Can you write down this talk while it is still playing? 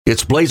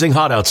It's blazing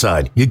hot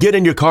outside. You get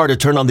in your car to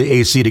turn on the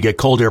AC to get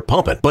cold air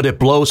pumping, but it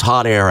blows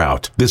hot air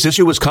out. This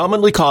issue is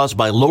commonly caused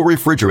by low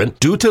refrigerant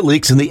due to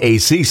leaks in the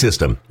AC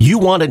system. You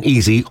want an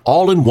easy,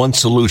 all-in-one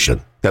solution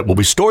that will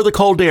restore the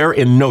cold air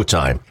in no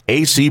time.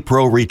 AC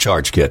Pro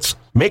Recharge Kits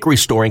make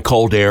restoring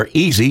cold air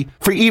easy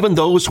for even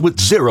those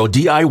with zero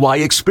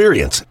DIY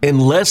experience in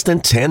less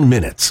than 10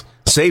 minutes.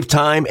 Save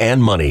time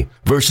and money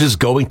versus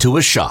going to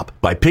a shop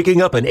by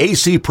picking up an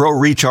AC Pro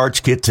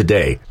Recharge Kit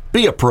today.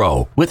 Be a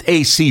pro with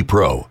AC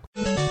Pro.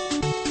 Now,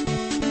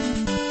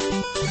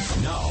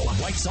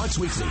 White Sox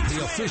Weekly,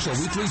 the official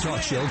weekly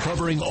talk show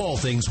covering all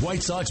things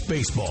White Sox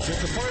baseball.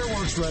 Get the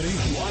fireworks ready.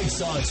 White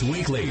Sox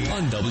Weekly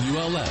on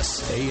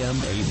WLS AM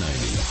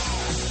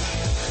 890.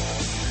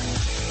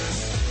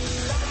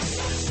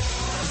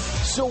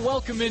 So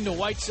welcome into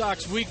White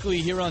Sox Weekly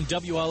here on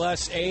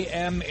WLS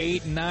AM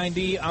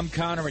 890. I'm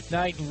Connor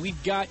McKnight, and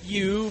we've got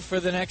you for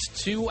the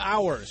next 2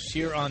 hours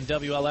here on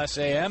WLS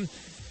AM.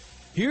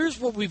 Here's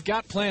what we've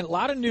got planned. A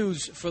lot of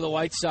news for the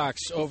White Sox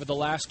over the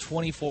last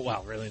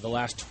the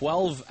last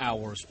 12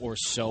 hours or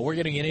so. We're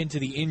going to get into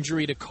the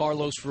injury to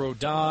Carlos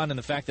Rodon and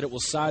the fact that it will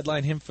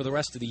sideline him for the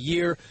rest of the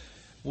year.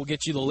 We'll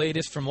get you the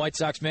latest from White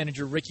Sox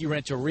manager Ricky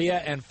Renteria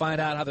and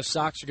find out how the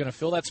Sox are going to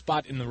fill that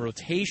spot in the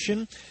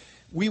rotation.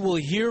 We will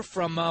hear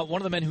from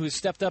one of the men who has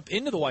stepped up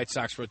into the White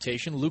Sox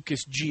rotation,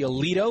 Lucas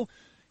Giolito.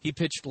 He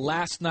pitched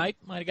last night,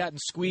 might have gotten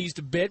squeezed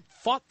a bit,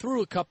 fought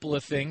through a couple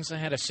of things. I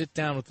had a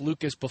sit-down with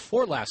Lucas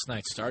before last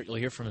night's start. You'll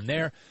hear from him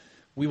there.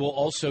 We will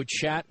also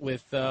chat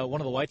with one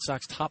of the White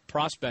Sox top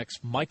prospects,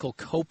 Michael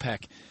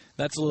Kopech.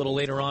 That's a little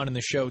later on in the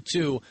show,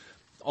 too.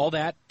 All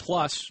that,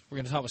 plus we're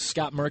going to talk with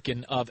Scott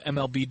Merkin of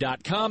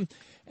MLB.com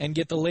and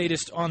get the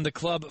latest on the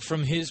club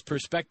from his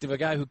perspective, a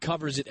guy who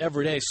covers it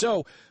every day.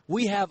 So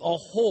we have a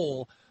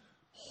whole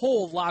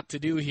lot to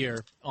do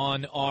here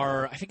on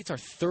our, I think it's our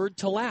third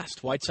to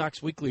last White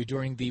Sox Weekly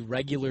during the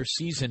regular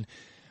season.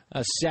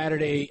 A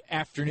Saturday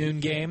afternoon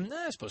game,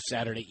 I suppose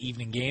Saturday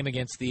evening game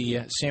against the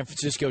San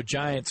Francisco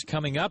Giants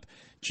coming up.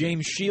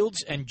 James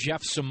Shields and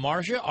Jeff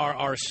Samardzija are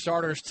our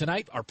starters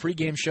tonight. Our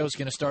pregame show is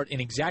going to start in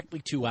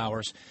exactly 2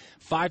 hours.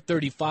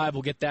 5:35,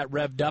 we'll get that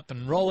revved up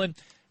and rolling.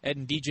 Ed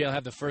and DJ will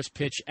have the first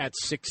pitch at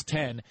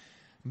 6:10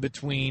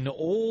 between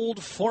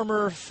old,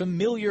 former,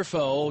 familiar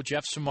foe,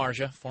 Jeff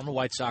Samardzija, former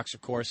White Sox,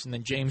 of course, and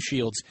then James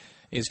Shields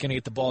is going to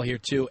get the ball here,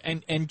 too.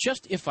 And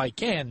just if I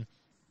can,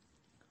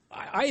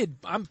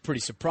 I'm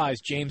pretty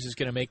surprised James is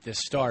going to make this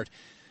start.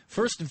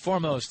 First and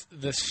foremost,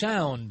 the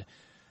sound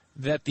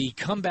that the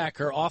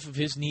comebacker off of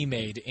his knee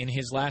made in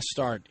his last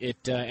start,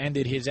 it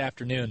ended his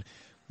afternoon.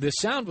 The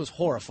sound was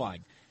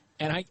horrifying.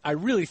 And I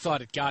really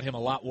thought it got him a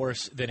lot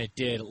worse than it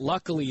did.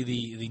 Luckily,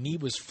 the knee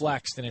was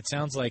flexed, and it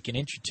sounds like an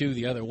inch or two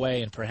the other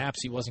way, and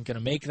perhaps he wasn't going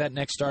to make that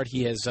next start.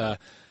 He's a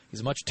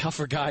much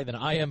tougher guy than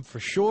I am for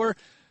sure,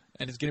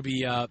 and is going to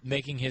be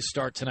making his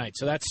start tonight.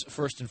 So that's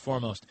first and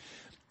foremost.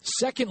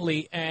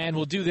 Secondly, and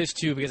we'll do this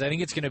too because I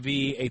think it's going to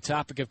be a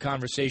topic of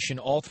conversation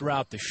all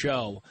throughout the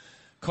show,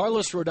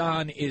 Carlos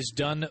Rodon is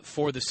done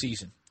for the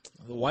season.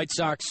 The White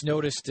Sox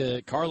noticed,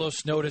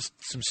 Carlos noticed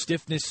some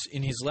stiffness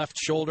in his left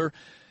shoulder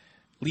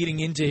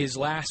leading into his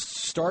last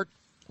start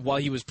while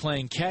he was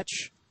playing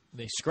catch.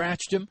 They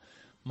scratched him.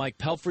 Mike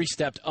Pelfrey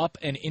stepped up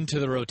and into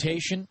the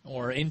rotation,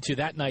 or into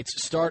that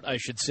night's start, I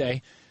should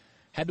say.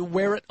 Had to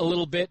wear it a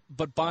little bit,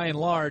 but by and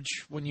large,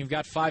 when you've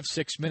got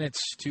 5-6 minutes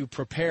to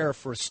prepare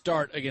for a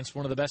start against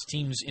one of the best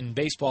teams in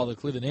baseball, the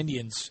Cleveland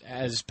Indians,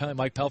 as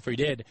Mike Pelfrey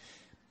did,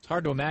 it's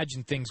hard to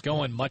imagine things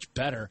going much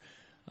better.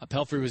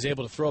 Pelfrey was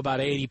able to throw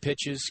about 80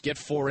 pitches, get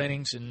 4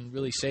 innings, and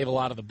really save a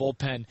lot of the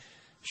bullpen.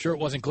 Sure, it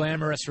wasn't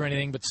glamorous or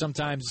anything, but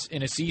sometimes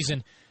in a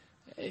season,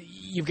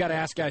 you've got to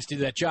ask guys to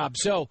do that job.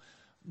 So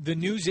the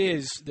news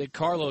is that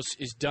Carlos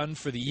is done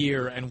for the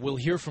year, and we'll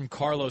hear from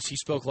Carlos. He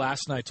spoke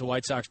last night to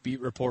White Sox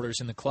beat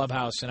reporters in the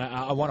clubhouse, and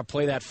I want to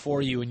play that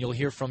for you, and you'll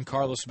hear from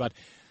Carlos about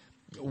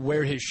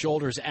where his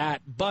shoulder's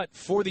at. But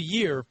for the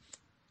year,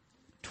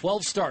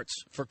 12 starts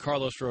for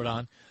Carlos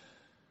Rodon.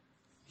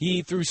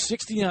 He threw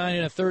 69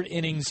 and a third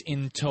innings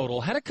in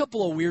total. Had a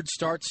couple of weird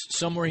starts,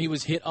 some where he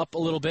was hit up a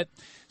little bit,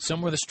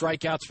 some where the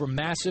strikeouts were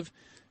massive,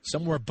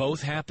 some where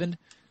both happened.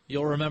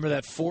 You'll remember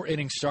that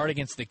 4-inning start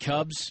against the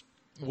Cubs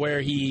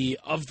where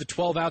of the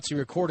 12 outs he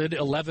recorded,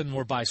 11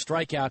 were by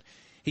strikeout.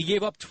 He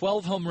gave up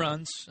 12 home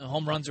runs.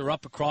 Home runs are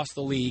up across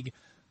the league.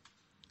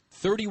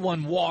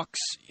 31 walks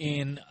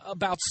in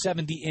about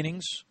 70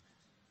 innings.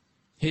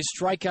 His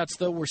strikeouts,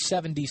 though, were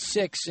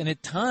 76, and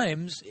at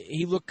times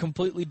he looked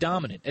completely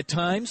dominant. At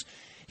times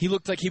he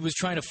looked like he was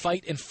trying to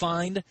fight and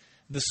find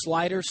the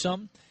slider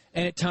some,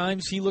 and at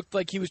times he looked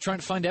like he was trying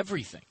to find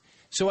everything.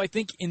 So I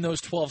think in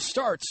those 12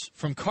 starts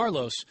from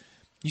Carlos,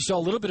 you saw a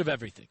little bit of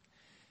everything.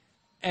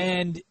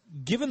 And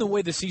given the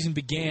way the season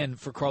began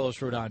for Carlos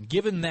Rodon,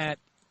 given that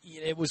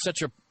it was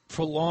such a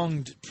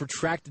prolonged,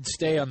 protracted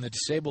stay on the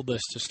disabled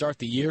list to start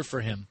the year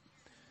for him,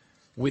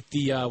 with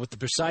the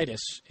bursitis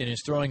in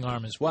his throwing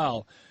arm as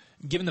well,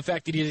 given the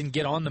fact that he didn't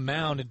get on the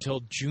mound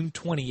until June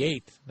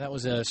 28th, that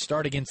was a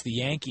start against the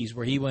Yankees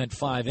where he went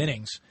 5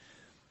 innings.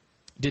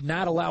 did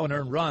not allow an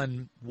earned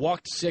run,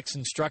 walked 6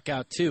 and struck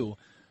out 2.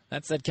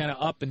 That's that kind of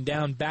up and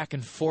down, back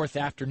and forth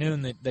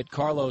afternoon that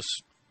Carlos,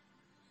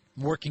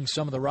 working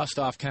some of the rust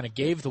off, kind of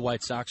gave the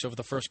White Sox over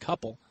the first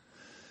couple.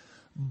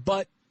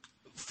 But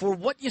for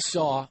what you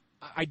saw,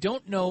 I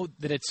don't know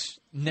that it's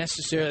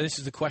necessary. This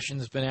is the question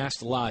that's been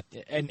asked a lot,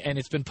 and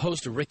it's been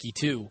posed to Ricky,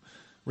 too.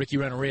 Ricky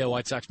Renteria,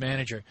 White Sox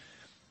manager.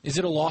 Is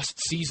it a lost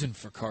season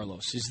for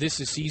Carlos? Is this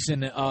a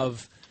season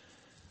of,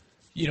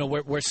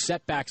 where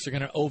setbacks are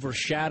going to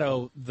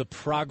overshadow the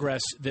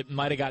progress that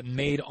might have gotten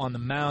made on the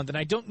mound? And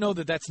I don't know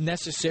that that's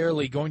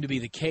necessarily going to be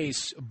the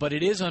case, but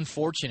it is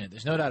unfortunate.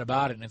 There's no doubt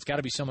about it, and it's got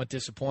to be somewhat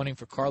disappointing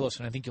for Carlos,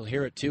 and I think you'll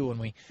hear it, too, when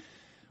we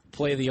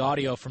play the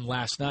audio from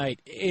last night.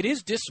 It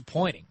is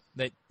disappointing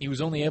that he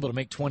was only able to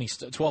make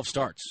 12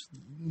 starts.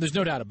 There's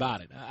no doubt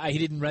about it. He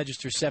didn't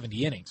register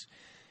 70 innings.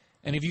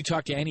 And if you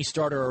talk to any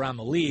starter around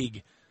the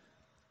league,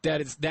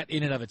 that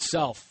in and of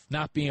itself,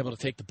 not being able to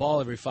take the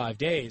ball every 5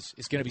 days,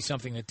 is going to be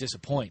something that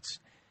disappoints.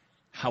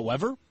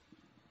 However,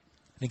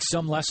 I think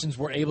some lessons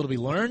were able to be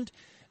learned,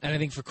 and I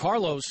think for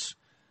Carlos,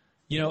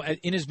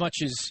 in as much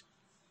as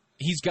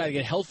he's got to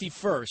get healthy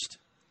first,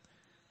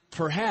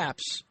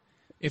 perhaps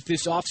if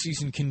this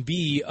offseason can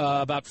be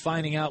about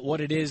finding out what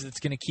it is that's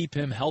going to keep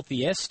him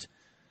healthiest,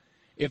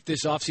 if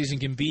this offseason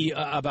can be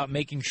about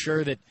making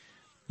sure that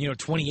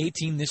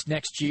 2018, this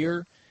next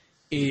year,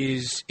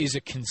 is a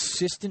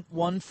consistent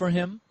one for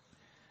him,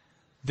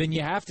 then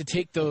you have to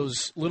take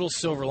those little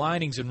silver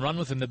linings and run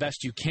with them the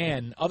best you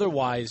can.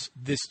 Otherwise,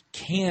 this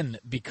can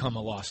become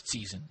a lost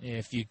season,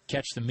 if you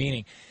catch the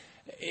meaning.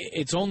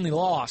 It's only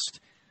lost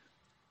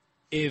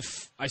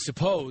if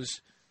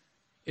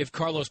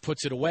Carlos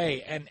puts it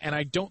away, and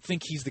I don't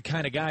think he's the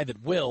kind of guy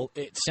that will.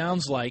 It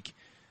sounds like,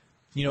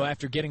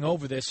 after getting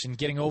over this and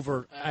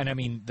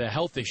the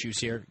health issues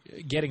here,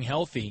 getting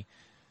healthy,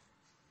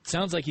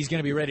 sounds like he's going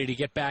to be ready to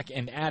get back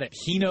and at it.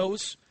 He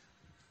knows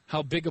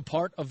how big a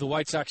part of the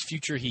White Sox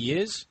future he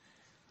is.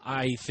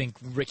 I think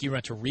Ricky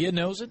Renteria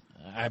knows it.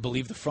 I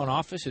believe the front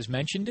office has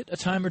mentioned it a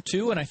time or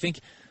two, and I think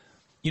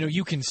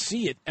you can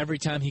see it every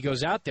time he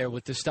goes out there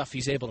with the stuff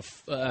he's able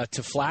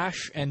to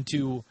flash and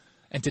to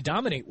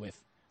dominate with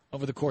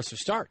over the course of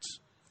starts.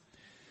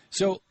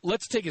 So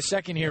let's take a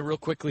second here real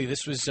quickly.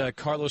 This was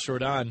Carlos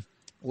Rodon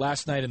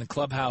last night in the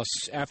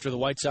clubhouse after the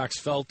White Sox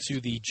fell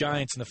to the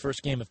Giants in the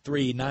first game of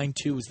 3.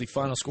 9-2 was the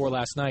final score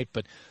last night,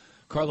 but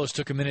Carlos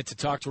took a minute to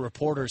talk to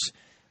reporters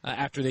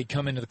after they'd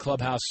come into the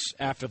clubhouse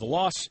after the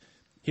loss.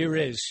 Here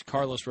is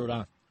Carlos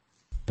Rodon.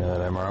 Yeah,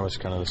 that MRI was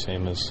kind of the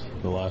same as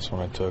the last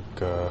one I took.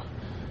 The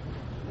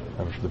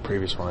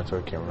previous one I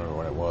took, I can't remember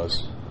when it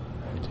was,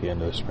 at the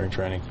end of the spring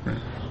training.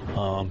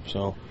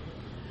 So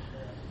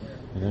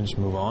then just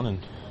move on and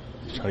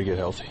try to get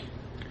healthy.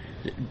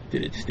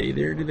 Did it stay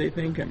there, do they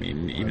think? I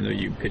mean, even though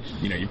you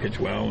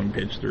pitched well and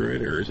pitched through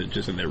it, or is it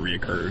just that it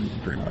reoccurred?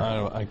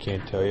 I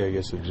can't tell you. I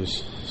guess it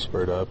just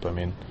spurred up. I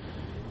mean,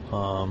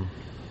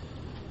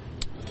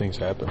 things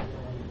happen.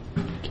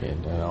 I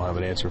don't have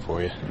an answer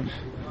for you.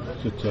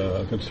 Is it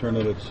a concern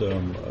that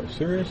it's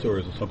serious, or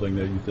is it something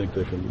that you think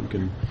that you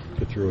can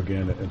get through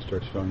again and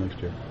start strong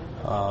next year?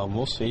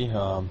 We'll see.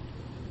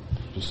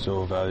 Just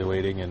still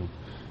evaluating, and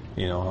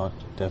I'll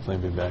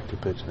definitely be back to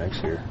pitch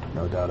next year.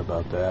 No doubt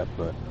about that.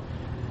 But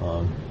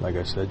like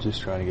I said,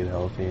 just trying to get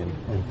healthy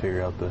and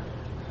figure out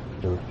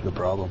the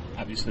problem.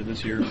 Obviously,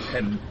 this year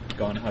hadn't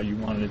gone how you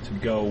wanted it to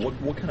go.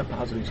 What kind of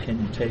positives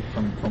can you take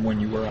from when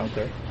you were out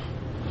there?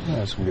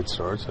 Yeah, some good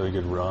starts, had a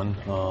good run.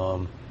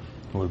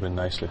 It would have been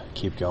nice to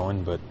keep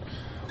going, but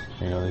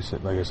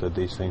like I said,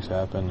 these things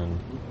happen, and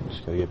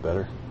just got to get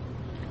better.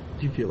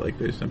 Do you feel like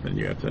there's something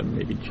you have to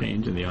maybe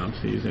change in the off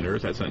season, or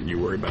is that something you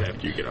worry about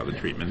after you get all the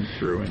treatment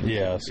through?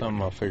 Yeah,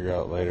 something I'll figure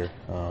out later.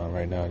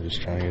 Right now, I'm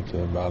just trying to get to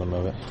the bottom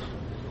of it.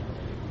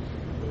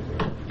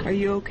 Are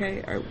you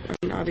okay?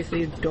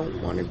 Obviously, you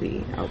don't want to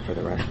be out for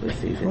the rest of the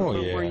season. Oh,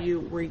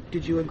 yeah.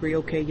 Did you agree,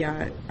 okay,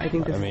 yeah, I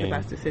think this is the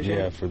best decision?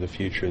 Yeah, for the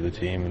future of the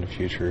team and the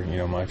future,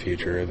 my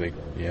future, I think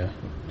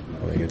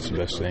it's the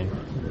best thing,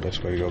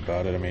 best way to go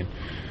about it. I mean,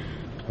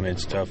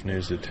 it's tough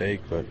news to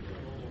take, but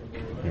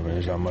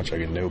there's not much I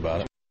can do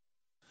about it.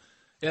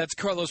 Yeah, that's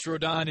Carlos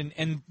Rodon,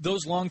 and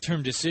those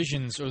long-term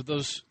decisions, or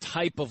those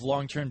type of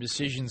long-term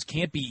decisions,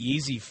 can't be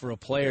easy for a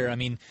player. I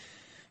mean,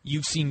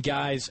 you've seen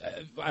guys,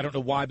 I don't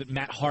know why, but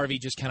Matt Harvey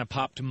just kind of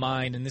popped to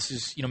mind, and this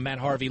is, Matt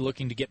Harvey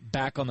looking to get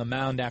back on the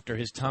mound after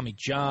his Tommy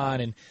John,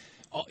 and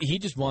he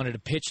just wanted to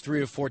pitch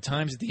 3 or 4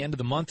 times at the end of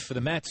the month for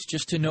the Mets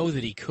just to know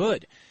that he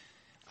could.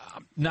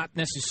 Not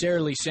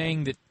necessarily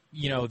saying that,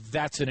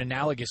 that's an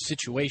analogous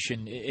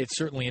situation. It's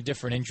certainly a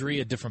different injury,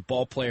 a different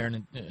ball player,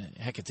 and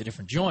heck, it's a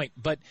different joint.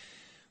 But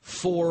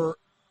for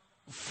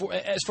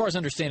as far as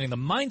understanding the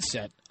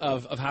mindset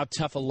of how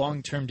tough a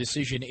long-term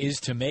decision is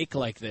to make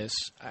like this,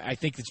 I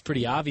think it's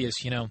pretty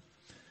obvious,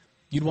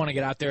 you'd want to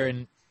get out there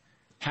and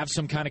have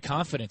some kind of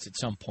confidence at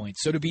some point.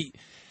 So to be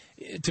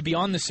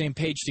on the same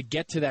page, to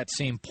get to that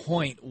same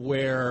point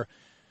where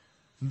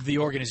the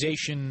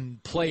organization,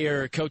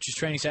 player, coaches,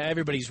 training staff,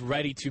 everybody's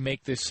ready to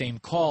make this same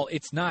call,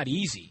 it's not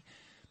easy.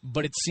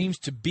 but it seems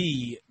to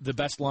be the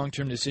best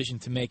long-term decision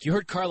to make. You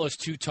heard Carlos,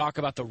 too, talk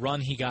about the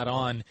run he got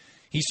on.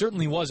 He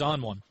certainly was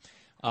on one.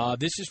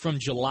 This is from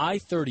July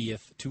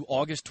 30th to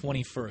August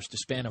 21st, a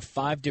span of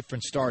 5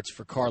 different starts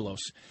for Carlos.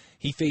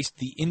 He faced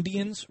the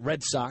Indians,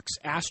 Red Sox,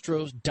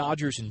 Astros,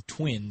 Dodgers, and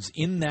Twins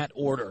in that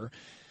order.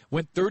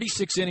 Went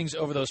 36 innings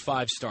over those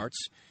 5 starts.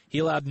 He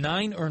allowed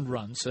 9 earned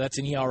runs, so that's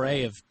an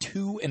ERA of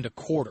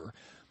 2.25.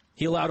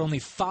 He allowed only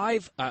 4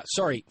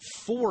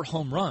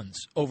 home runs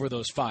over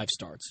those 5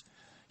 starts.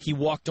 He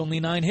walked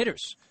only 9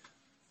 hitters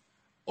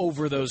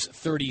over those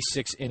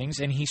 36 innings,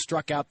 and he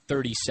struck out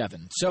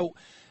 37. So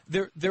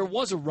there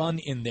was a run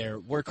in there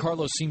where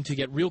Carlos seemed to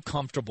get real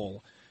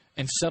comfortable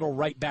and settle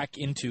right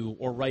into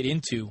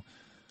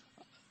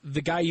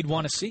the guy you'd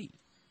want to see,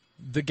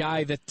 the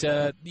guy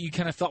that you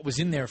kind of thought was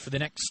in there for the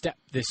next step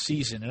this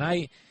season. And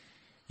I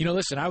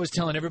was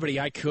telling everybody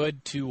I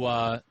could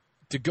to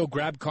go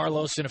grab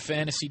Carlos in a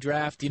fantasy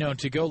draft,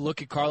 to go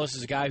look at Carlos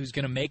as a guy who's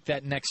going to make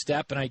that next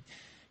step. And I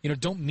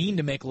don't mean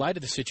to make light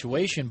of the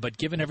situation, but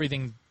given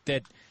everything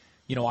that,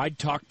 I'd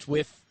talked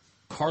with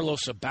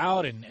Carlos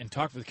about and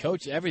talked with the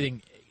coach,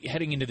 everything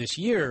heading into this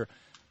year,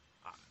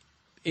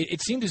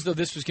 it seemed as though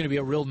this was going to be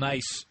a real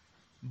nice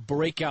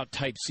breakout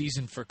type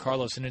season for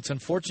Carlos. And it's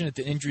unfortunate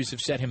that injuries have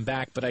set him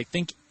back. But I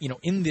think,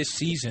 in this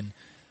season,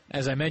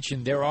 as I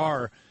mentioned, there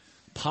are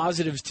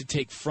positives to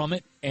take from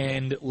it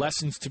and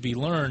lessons to be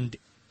learned.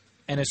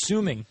 And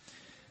assuming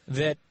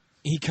that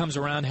he comes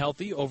around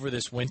healthy over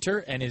this winter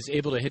and is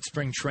able to hit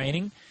spring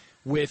training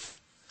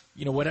with,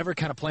 whatever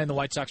kind of plan the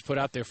White Sox put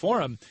out there for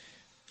him,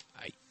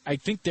 I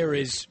think there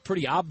is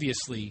pretty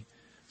obviously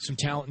some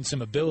talent and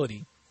some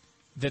ability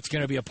that's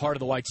going to be a part of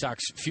the White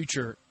Sox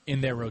future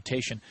in their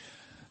rotation.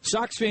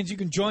 Sox fans, you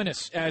can join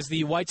us as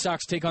the White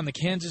Sox take on the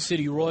Kansas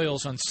City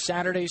Royals on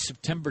Saturday,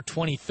 September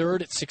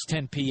 23rd at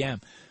 6:10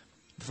 p.m.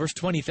 The first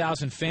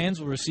 20,000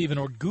 fans will receive an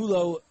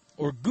Orgullo,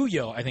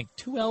 I think,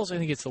 2 L's, I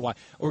think it's the Y,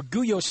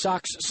 Orgullo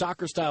Sox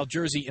soccer-style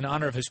jersey in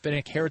honor of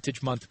Hispanic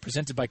Heritage Month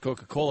presented by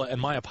Coca-Cola.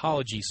 And my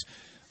apologies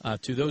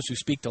to those who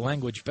speak the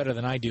language better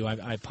than I do.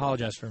 I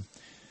apologize for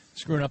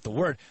screwing up the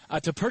word.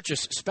 To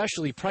purchase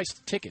specially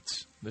priced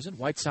tickets, visit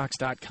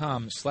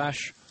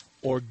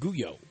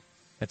whitesox.com/Orgullo.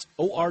 That's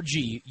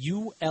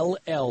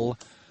ORGULLO.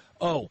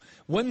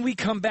 When we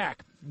come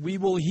back, we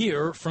will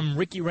hear from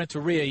Ricky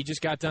Renteria. He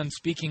just got done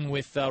speaking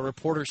with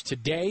reporters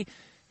today.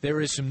 There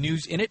is some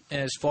news in it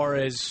as far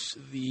as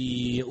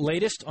the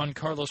latest on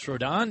Carlos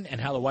Rodon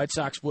and how the White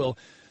Sox will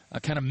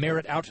kind of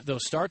merit out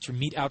those starts or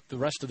meet out the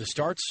rest of the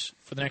starts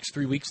for the next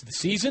 3 weeks of the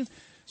season.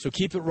 So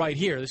keep it right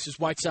here. This is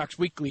White Sox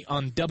Weekly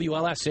on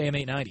WLS AM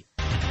 890.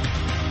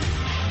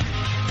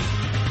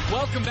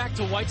 Welcome back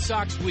to White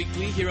Sox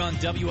Weekly here on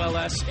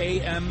WLS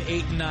AM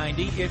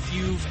 890. If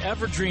you've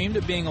ever dreamed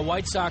of being a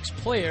White Sox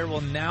player,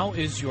 well, now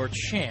is your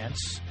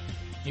chance.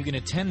 You can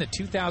attend the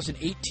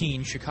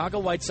 2018 Chicago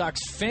White Sox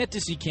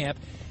Fantasy Camp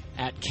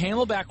at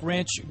Camelback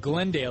Ranch,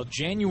 Glendale,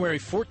 January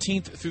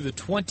 14th through the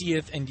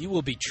 20th, and you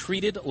will be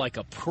treated like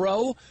a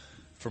pro.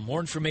 For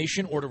more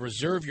information or to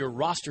reserve your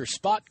roster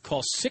spot,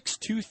 call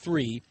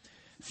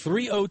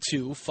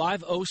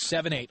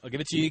 623-302-5078. I'll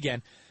give it to you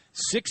again,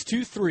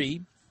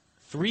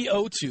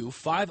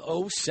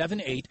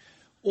 623-302-5078,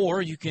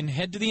 or you can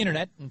head to the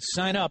internet and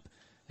sign up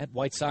at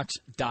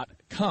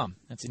whitesox.com.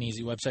 That's an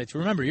easy website to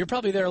remember. You're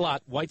probably there a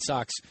lot,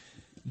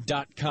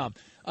 whitesox.com.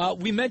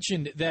 We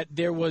mentioned that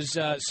there was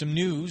some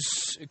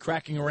news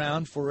cracking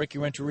around for Ricky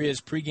Renteria's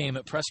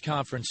pregame press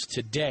conference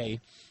today.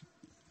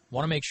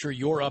 Want to make sure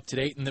you're up to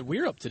date and that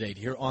we're up to date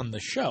here on the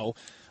show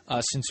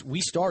since we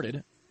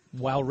started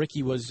while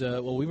Ricky was,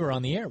 we were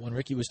on the air when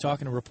Ricky was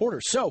talking to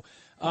reporters. So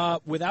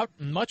without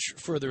much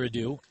further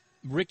ado,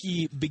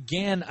 Ricky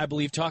began, I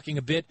believe, talking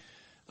a bit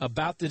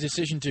about the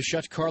decision to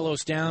shut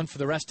Carlos down for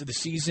the rest of the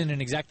season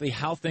and exactly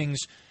how things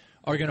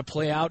are going to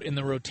play out in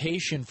the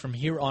rotation from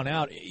here on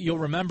out. You'll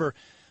remember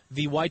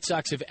the White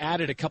Sox have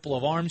added a couple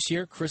of arms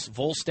here. Chris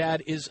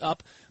Volstad is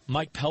up.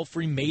 Mike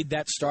Pelfrey made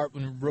that start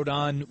when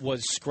Rodon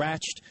was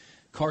scratched.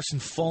 Carson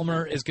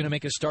Fulmer is going to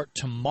make a start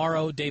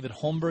tomorrow. David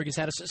Holmberg has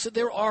had a... So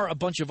there are a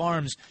bunch of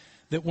arms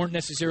that weren't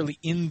necessarily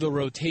in the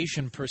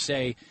rotation per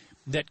se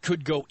that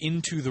could go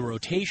into the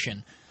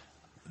rotation.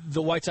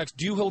 The White Sox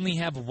do only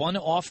have one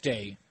off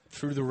day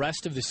through the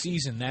rest of the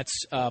season. That's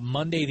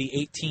Monday the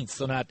 18th,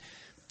 so not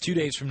 2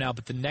 days from now,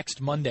 but the next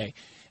Monday.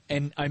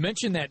 And I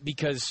mention that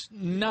because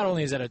not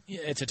only is that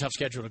it's a tough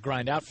schedule to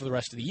grind out for the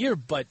rest of the year,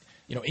 but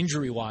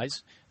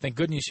injury-wise, thank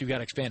goodness you've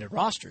got expanded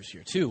rosters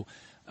here too.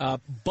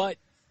 But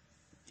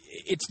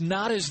it's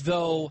not as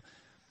though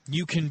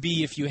you can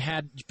be, if you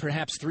had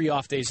perhaps 3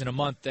 off days in a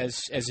month,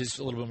 as is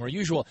a little bit more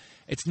usual,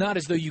 it's not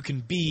as though you can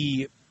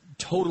be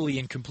totally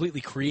and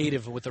completely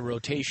creative with the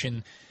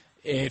rotation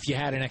if you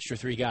had an extra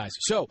 3 guys.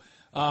 So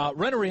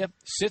Renteria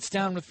sits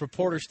down with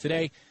reporters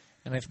today,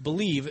 and I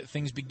believe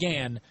things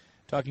began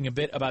talking a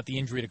bit about the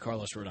injury to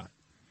Carlos Rodon.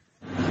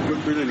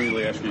 We didn't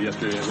really ask you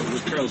yesterday,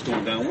 with Carlos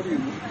going down, what do you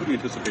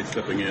anticipate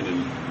stepping in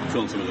and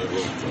filling some of that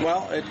role?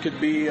 Well, it could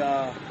be,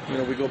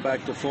 we go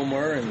back to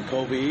Fulmer and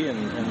Kobe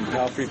and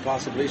Pelfrey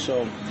possibly,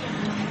 so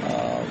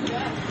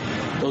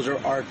those are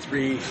our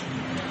three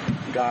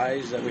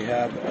guys that we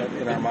have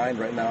in our mind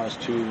right now as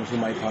to who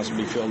might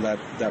possibly fill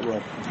that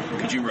role.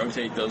 Could you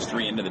rotate those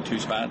three into the two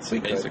spots,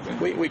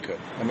 basically? We could.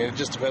 I mean, it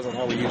just depends on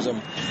how we use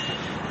them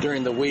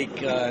during the week,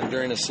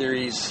 during a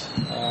series,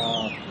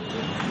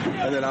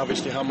 and then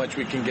obviously how much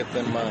we can get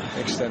them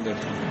extended.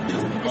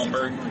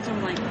 Holmberg?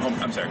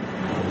 I'm sorry.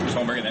 Is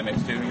Holmberg in that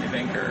mix too, you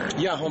think? Or?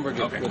 Yeah, Holmberg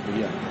okay. Could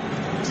be,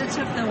 yeah. Is it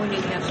tough though when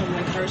you have someone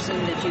like Carson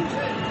that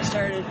you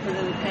started for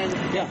the pen?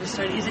 Yeah. Is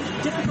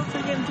it difficult for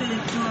him to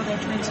do all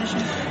that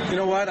transition? You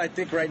know what? I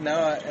think right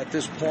now, at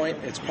this point,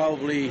 it's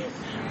probably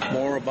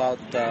more about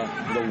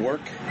the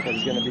work that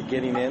he's going to be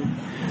getting in.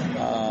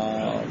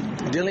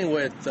 Dealing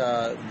with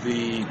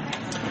the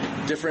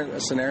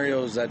different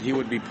scenarios that he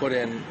would be put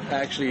in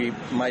actually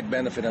might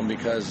benefit him,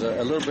 because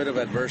a little bit of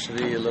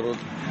adversity, a little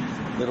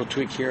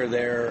tweak here or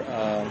there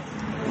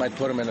might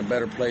put him in a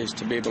better place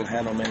to be able to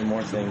handle many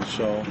more things.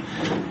 So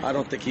I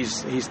don't think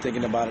he's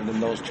thinking about it in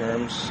those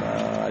terms.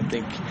 I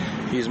think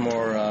he's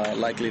more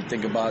likely to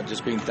think about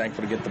just being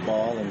thankful to get the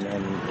ball,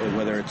 and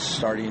whether it's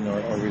starting or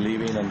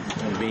relieving,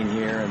 and being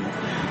here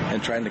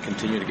and trying to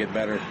continue to get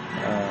better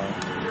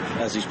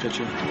as he's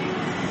pitching.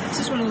 This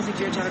is one of the things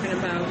you're talking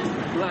about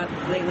a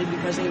lot lately,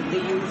 because of the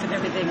youth and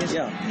everything is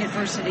the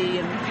adversity,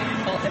 and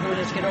everyone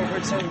has to get over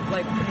it. So,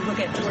 like, when you look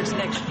at towards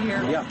next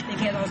year, they've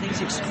had all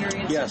these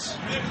experiences. Yes,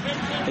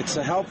 it's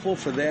helpful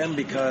for them,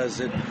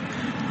 because it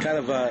kind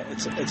of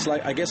it's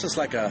like, I guess it's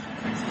like a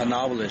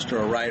novelist or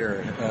a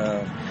writer.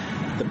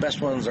 The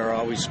best ones are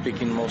always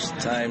speaking most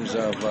times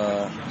of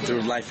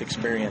through life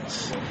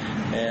experience,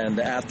 and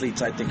the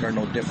athletes, I think, are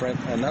no different,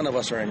 and none of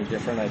us are any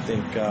different. I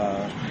think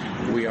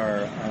we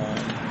are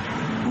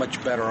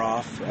much better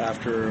off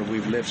after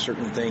we've lived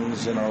certain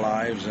things in our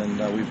lives, and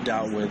we've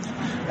dealt with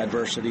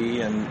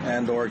adversity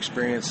and or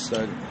experienced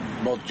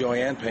both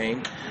joy and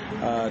pain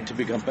to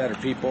become better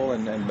people,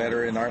 and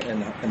better in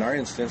our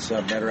instance,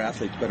 better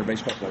athletes, better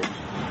baseball players.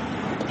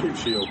 Gabe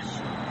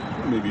Shields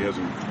maybe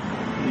hasn't.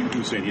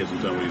 He's saying he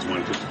hasn't done what he's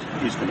wanted.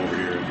 He's come over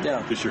here.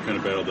 And this year kind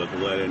of battled the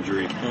lat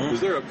injury. Mm-hmm.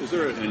 Is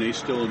there an ace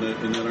still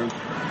in that arm?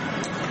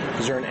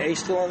 Is there an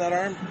ace still on that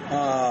arm?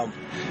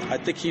 I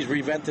think he's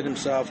reinvented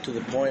himself to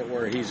the point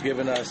where he's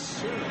given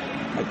us,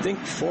 I think,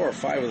 4 or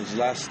 5 of his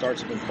last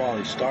starts have been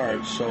quality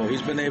starts. So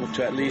he's been able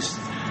to at least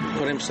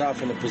put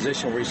himself in a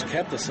position where he's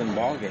kept us in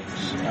ball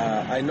games.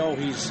 I know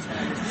he's,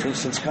 for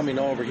instance, coming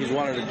over, he's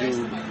wanted to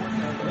do,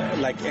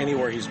 like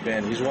anywhere he's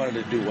been, he's wanted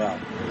to do well.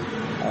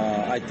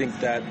 I think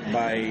that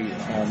by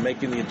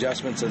making the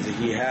adjustments as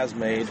he has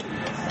made,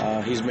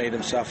 he's made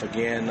himself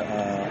again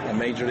a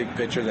major league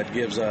pitcher that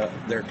gives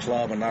their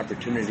club an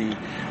opportunity,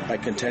 by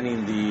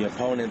contending the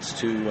opponents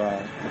to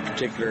a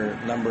particular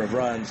number of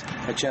runs,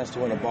 a chance to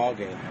win a ball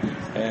game.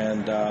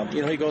 And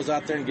he goes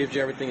out there and gives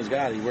you everything he's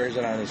got. He wears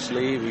it on his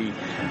sleeve. He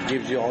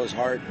gives you all his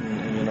heart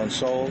and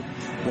soul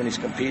when he's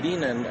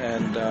competing.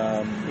 And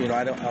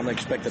I don't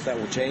expect that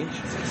will change.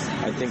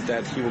 I think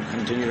that he will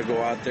continue to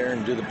go out there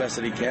and do the best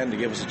that he can to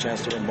give us a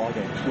chance to win ball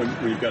games.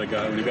 When you've got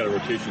a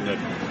rotation that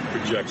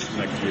projects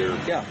next year,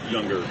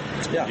 younger,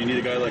 do you need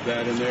a guy like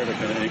that in there to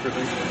kind of anchor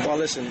things? Well,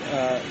 listen,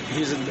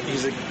 he's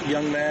a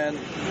young man.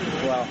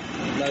 Well,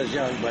 not as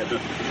young, but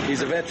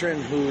he's a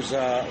veteran who's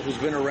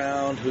been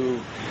around. Who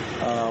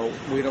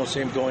we don't see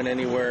him going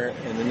anywhere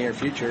in the near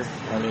future.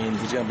 I mean,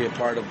 he's going to be a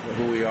part of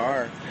who we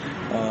are,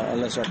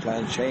 unless our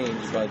plans change.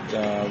 But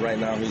right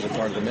now, he's a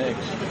part of the mix.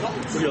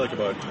 What do you like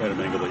about Adam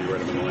Engel that you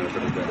read him in the lineup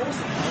every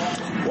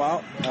day?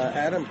 Well,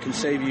 Adam can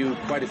save you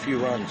quite a few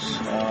runs,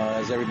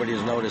 as everybody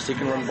has noticed. He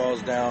can run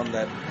balls down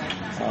that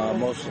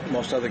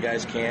most other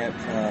guys can't.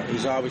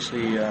 He's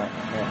obviously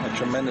a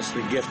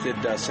tremendously gifted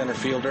center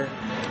fielder.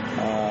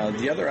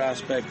 The other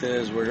aspect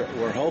is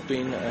we're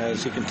hoping,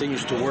 as he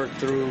continues to work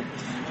through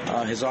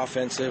his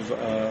offensive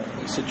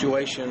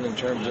situation in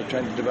terms of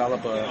trying to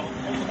develop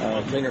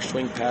a cleaner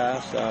swing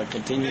path,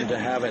 continuing to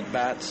have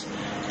at-bats,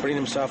 putting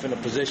himself in a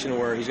position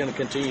where he's going to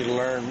continue to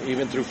learn,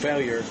 even through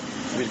failure,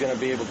 if he's going to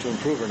be able to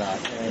improve or not.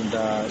 And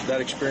that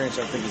experience,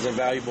 I think, is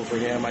invaluable for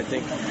him. I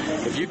think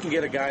if you can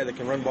get a guy that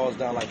can run balls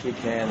down like he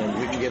can, and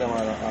we can get him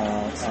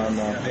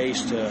on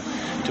pace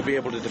to be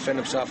able to defend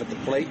himself at the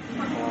plate,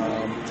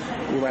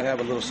 we might have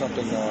a little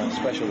something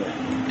special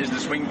there. Is the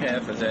swing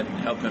path, does that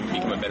help him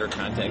become a better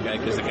contact guy?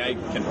 Because the guy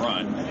can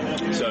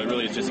run, so it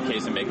really is just a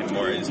case of making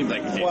more. It seems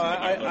like.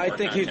 I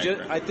think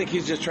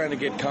he's just trying to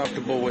get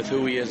comfortable with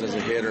who he is as a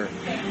hitter.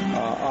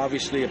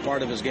 Obviously, a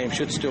part of his game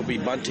should still be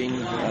bunting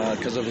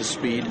because of his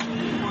speed,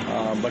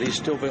 but he's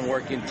still been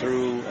working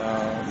through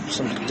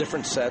some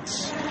different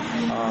sets,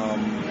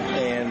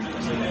 and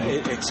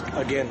it's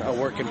again a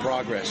work in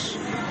progress.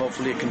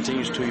 Hopefully, it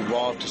continues to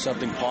evolve to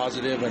something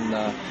positive,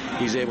 and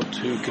he's able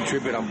to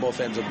contribute on both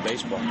ends of the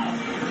baseball.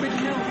 But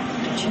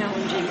how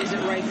challenging is it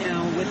right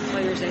now with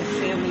players and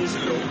families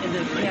in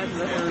the path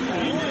that are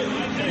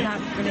not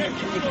going to have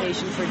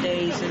communication for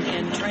days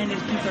and trying to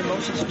keep their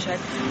emotions in check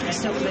and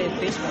still play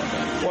baseball?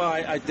 Well,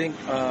 I think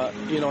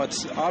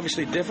it's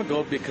obviously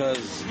difficult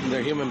because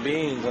they're human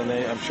beings, and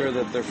I'm sure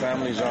that their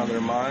families are on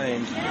their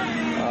mind.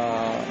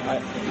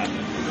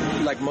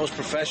 like most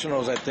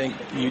professionals, I think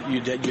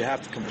you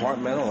have to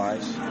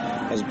compartmentalize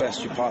as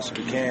best you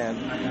possibly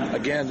can.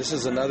 Again, this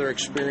is another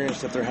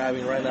experience that they're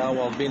having right now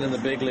while being in the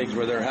big leagues,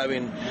 where they're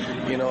having,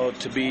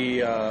 to be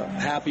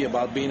happy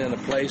about being in a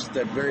place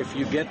that very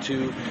few get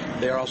to.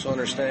 They also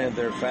understand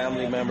their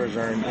family members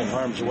are in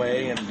harm's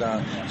way, and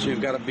so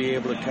you've got to be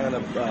able to kind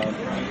of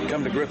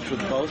come to grips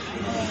with both.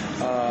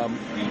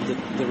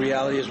 The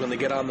reality is, when they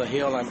get on the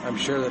hill, I'm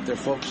sure that they're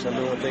focused on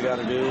doing what they got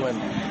to do,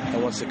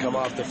 and once they come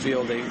off the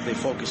field, they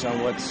focus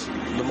on what's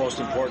the most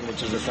important,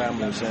 which is their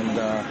families.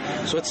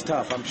 And so it's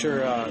tough. I'm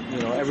sure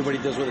everybody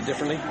deals with it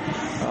differently.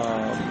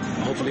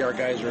 Hopefully our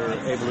guys are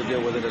able to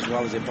deal with it as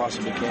well as they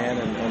possibly can,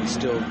 and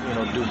still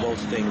do both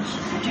things.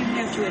 Do you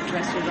have to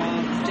address it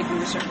all, particularly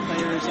with certain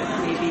players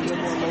that may be a little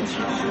more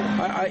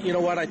emotional? You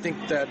know what? I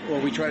think that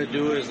what we try to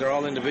do is, they're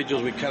all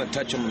individuals. We kind of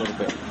touch them a little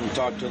bit. We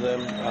talk to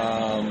them.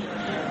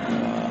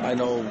 I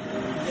know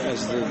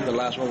as the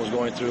last one was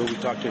going through, we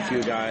talked to a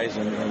few guys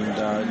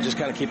and just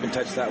kind of keep in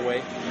touch that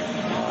way.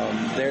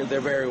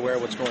 They're very aware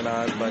of what's going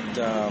on, but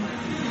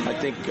I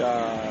think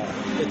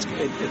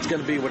it's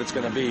going to be what it's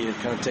going to be. It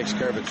kind of takes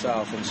care of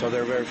itself, and so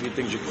there are very few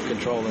things you can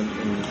control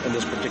in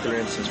this particular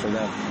instance for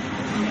them.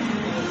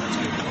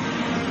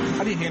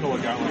 How do you handle a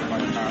guy like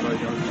Moncada, a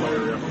young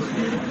player, after a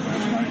game like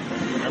last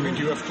night? I mean,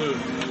 do you have to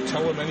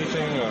tell him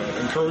anything,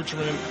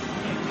 encouragement,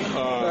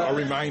 a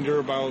reminder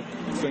about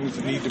things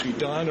that need to be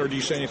done, or do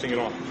you say anything at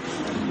all?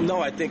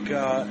 No, I think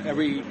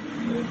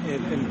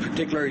in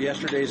particular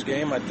yesterday's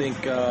game, I think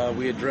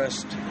we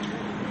addressed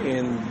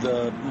in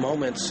the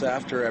moments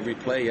after every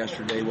play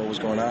yesterday what was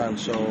going on.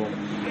 So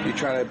you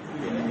try to,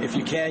 if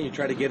you can, you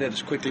try to get it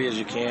as quickly as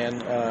you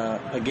can.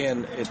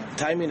 Again,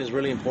 timing is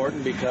really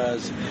important,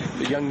 because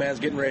the young man's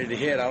getting ready to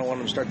hit. I don't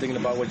want him to start thinking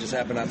about what just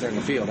happened out there in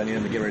the field. I need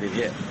him to get ready to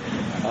hit.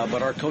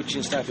 But our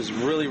coaching staff is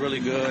really, really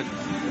good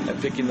at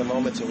picking the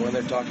moments, and when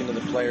they're talking to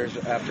the players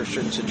after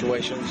certain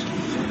situations,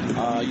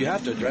 you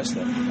have to address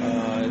them.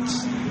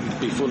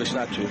 It'd be foolish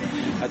not to.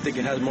 I think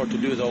it has more to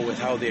do, though, with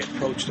how they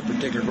approach the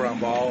particular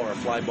ground ball or a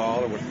fly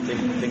ball or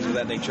things of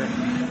that nature.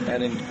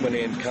 And when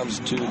it comes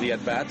to the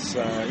at-bats,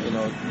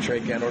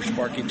 Trey or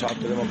Sparky talk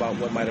to them about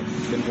what might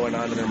have been going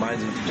on in their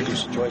minds in a particular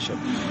situation.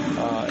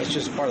 It's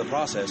just part of the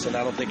process, and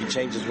I don't think it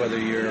changes whether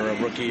you're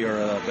a rookie or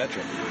a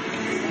veteran.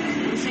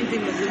 The same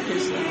thing with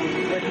Lucas,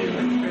 what he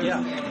went through.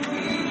 Yeah.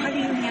 How do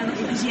you handle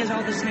it? Because he has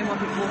all this time off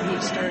before he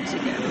starts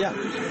again. Yeah.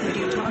 Do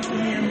you talk to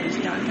him? Does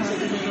Don talk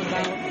to him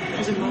about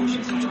his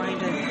emotions and trying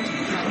to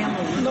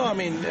handle them? No, I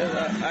mean,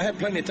 I had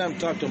plenty of time to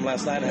talk to him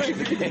last night after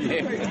the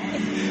game.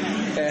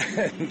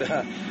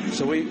 And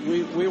so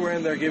we were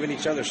in there giving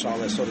each other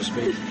solace, so to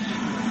speak.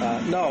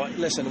 No,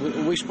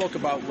 listen, we spoke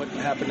about what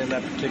happened in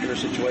that particular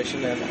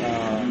situation, and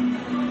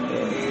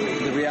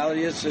the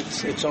reality is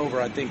it's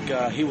over. I think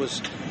he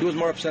was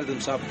more upset at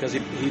himself because he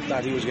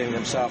thought he was getting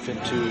himself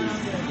into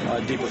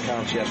deeper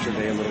counts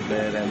yesterday a little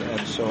bit,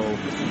 and so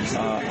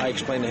I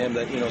explained to him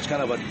that it's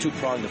kind of a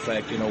two-pronged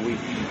effect.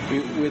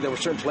 We there were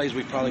certain plays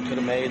we probably could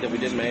have made that we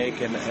didn't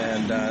make, and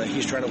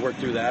he's trying to work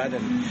through that,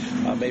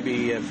 and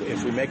maybe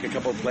if we make a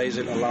couple of plays,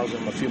 it allows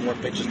him a few more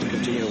pitches to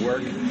continue to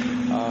work.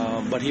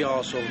 But he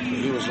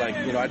was like,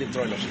 I didn't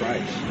throw enough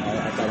strikes.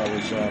 I thought I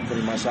was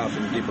putting myself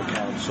in deeper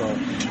counts. So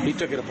he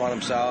took it upon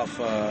himself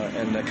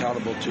and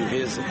accountable to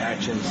his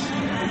actions,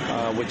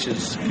 which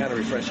is kind of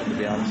refreshing, to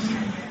be honest.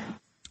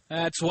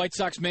 That's White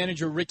Sox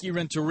manager Ricky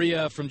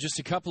Renteria from just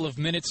a couple of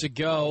minutes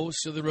ago.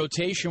 So the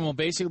rotation will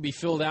basically be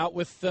filled out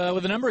with a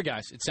number of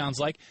guys, it sounds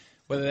like,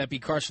 whether that be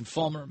Carson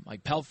Fulmer,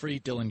 Mike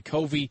Pelfrey, Dylan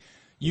Covey.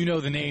 You know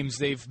the names.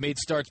 They've made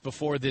starts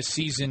before this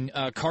season.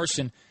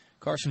 Carson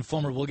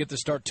Fulmer will get the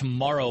start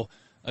tomorrow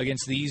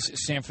against these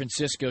San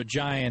Francisco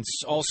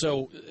Giants.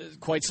 Also,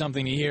 quite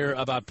something to hear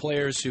about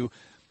players who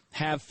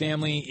have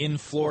family in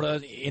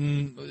Florida,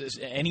 in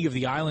any of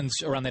the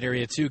islands around that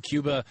area too,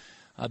 Cuba,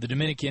 the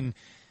Dominican.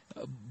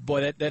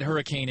 Boy, that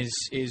hurricane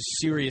is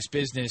serious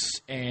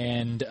business,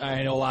 and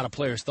I know a lot of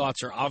players'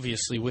 thoughts are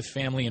obviously with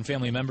family and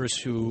family members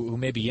who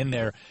may be in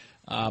there.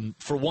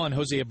 For one,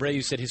 Jose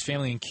Abreu said his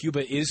family in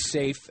Cuba is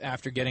safe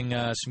after getting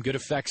some good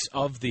effects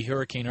of the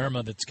Hurricane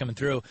Irma that's coming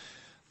through.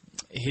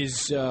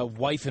 His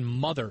wife and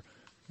mother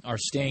are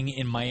staying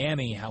in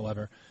Miami,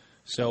 however.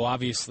 So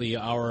obviously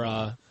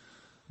our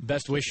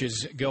best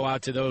wishes go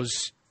out to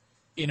those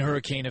in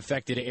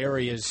hurricane-affected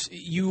areas.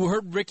 You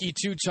heard Ricky,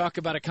 too, talk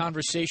about a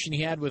conversation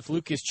he had with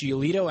Lucas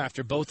Giolito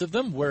after both of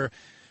them were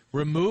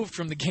removed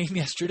from the game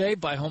yesterday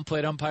by home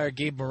plate umpire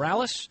Gabe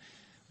Morales.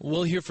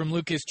 We'll hear from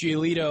Lucas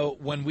Giolito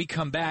when we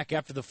come back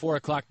after the 4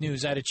 o'clock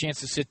news. I had a chance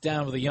to sit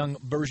down with a young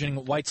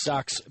burgeoning White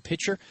Sox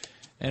pitcher,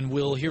 and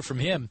we'll hear from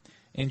him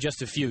in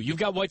just a few. You've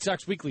got White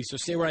Sox Weekly, so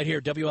stay right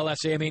here,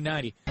 WLS AM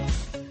 890.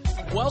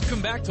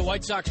 Welcome back to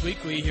White Sox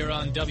Weekly here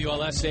on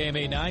WLS AM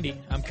 890.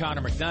 I'm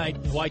Connor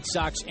McKnight. White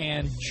Sox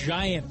and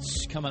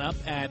Giants coming up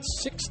at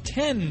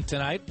 6:10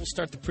 tonight. We'll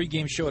start the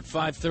pregame show at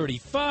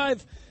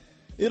 5:35.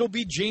 It'll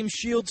be James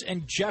Shields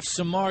and Jeff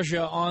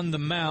Samardzija on the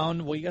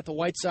mound. Well, you got the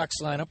White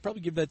Sox lineup.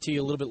 Probably give that to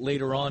you a little bit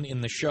later on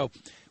in the show.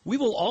 We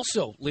will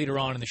also, later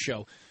on in the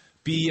show,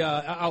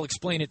 I'll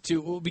explain it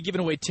too. We'll be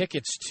giving away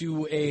tickets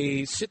to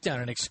a sit-down,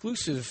 an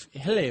exclusive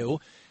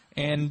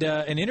and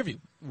an interview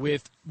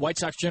with White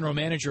Sox general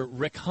manager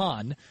Rick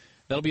Hahn.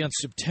 That'll be on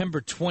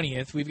September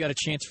 20th. We've got a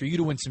chance for you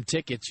to win some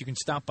tickets. You can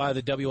stop by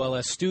the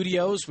WLS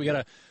studios. We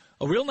got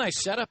a real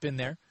nice setup in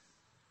there.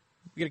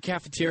 We got a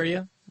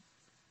cafeteria,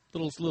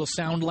 little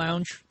sound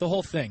lounge, the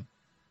whole thing.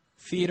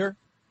 Theater.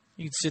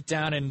 You can sit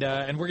down and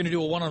we're going to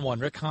do a one-on-one.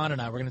 Rick Hahn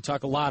and I, we're going to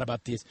talk a lot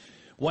about this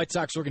White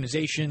Sox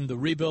organization, the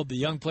rebuild, the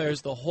young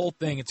players, the whole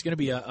thing. It's going to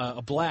be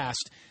a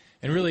blast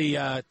and really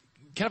kind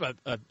of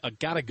a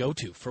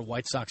gotta-go-to for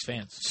White Sox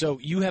fans. So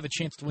you have a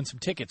chance to win some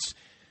tickets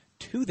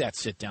to that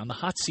sit-down. The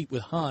hot seat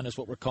with Hahn is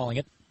what we're calling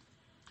it,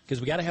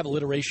 because we got to have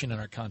alliteration in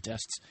our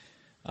contests.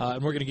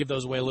 And we're going to give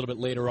those away a little bit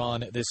later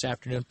on this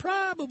afternoon,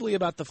 probably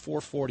about the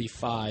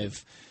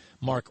 4:45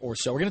 mark or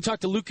so. We're going to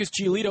talk to Lucas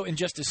Giolito in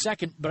just a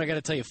second, but I got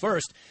to tell you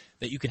first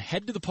that you can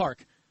head to the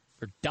park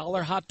for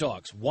 $1 hot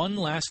dogs one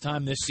last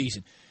time this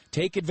season.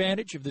 Take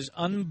advantage of this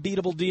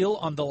unbeatable deal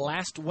on the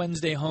last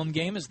Wednesday home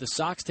game as the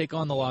Sox take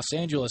on the Los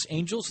Angeles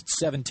Angels at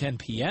 7:10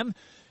 p.m.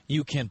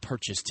 You can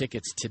purchase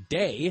tickets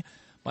today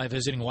by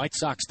visiting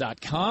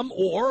WhiteSox.com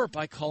or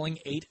by calling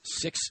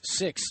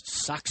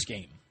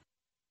 866-SOX-GAME.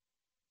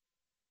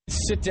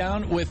 Sit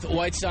down with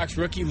White Sox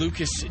rookie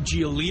Lucas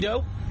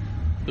Giolito.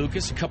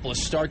 Lucas, a couple of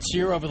starts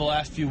here over the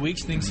last few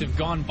weeks. Things have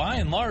gone, by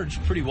and large,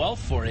 pretty well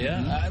for you.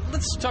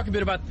 Let's talk a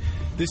bit about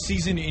this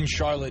season in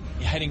Charlotte,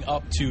 heading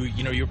up to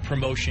your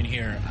promotion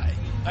here.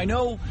 I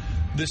know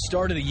the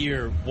start of the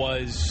year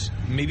was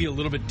maybe a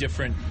little bit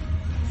different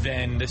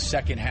than the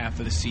second half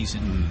of the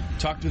season.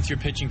 Talked with your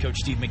pitching coach,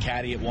 Steve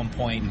McCatty, at one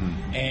point,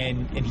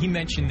 and he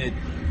mentioned that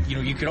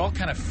you could all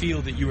kind of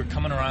feel that you were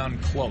coming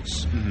around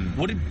close.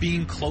 What did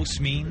being close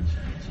mean,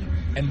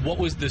 and what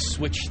was the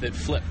switch that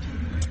flipped?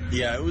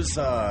 Yeah, it was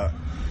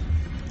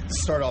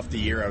start off the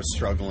year I was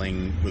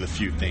struggling with a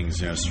few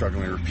things,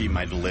 struggling to repeat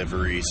my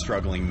delivery,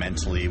 struggling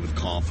mentally with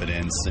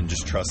confidence and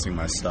just trusting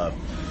my stuff.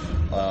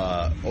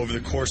 Over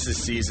the course of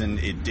the season,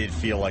 it did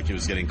feel like it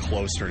was getting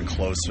closer and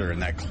closer, and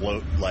that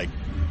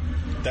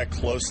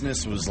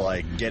closeness was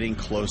like getting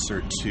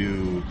closer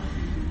to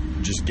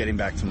just getting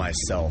back to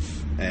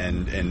myself,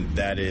 and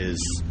that is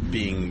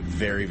being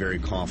very, very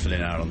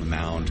confident out on the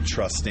mound,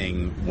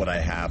 trusting what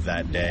I have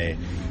that day,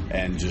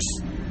 and just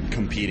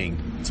competing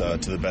to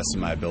the best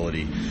of my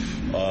ability.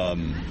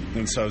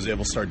 And so I was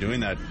able to start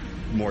doing that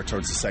more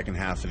towards the second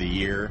half of the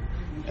year,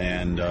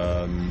 and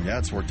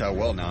it's worked out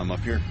well. Now I'm up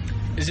here.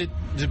 Is it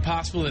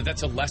possible that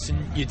that's a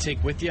lesson you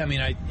take with you? I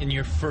mean, in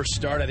your first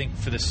start, I think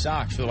for the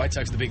White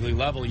Sox, the big league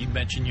level, you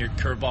mentioned your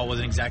curveball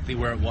wasn't exactly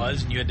where it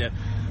was, and you had to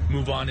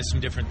move on to some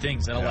different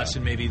things. Is that a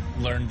lesson maybe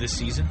learned this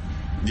season?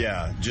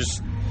 Yeah,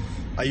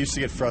 I used to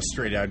get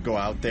frustrated. I'd go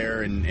out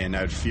there and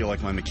I'd feel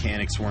like my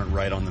mechanics weren't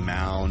right on the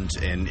mound,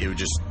 and it would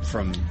just,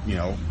 from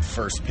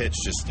first pitch,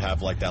 just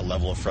have like that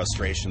level of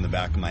frustration in the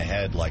back of my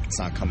head, like it's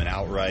not coming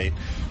out right,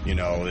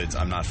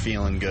 I'm not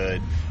feeling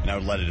good, and I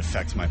would let it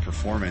affect my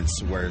performance.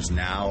 Whereas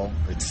now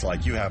it's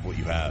like you have what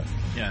you have,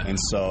 and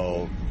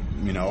so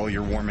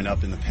you're warming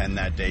up in the pen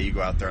that day, you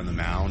go out there on the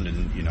mound,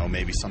 and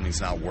maybe something's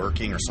not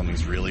working or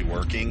something's really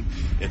working.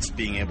 It's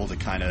being able to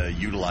kind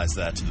of utilize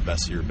that to the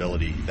best of your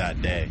ability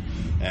that day,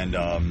 and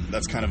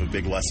that's kind of a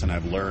big lesson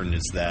I've learned,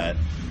 is that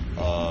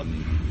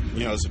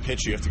as a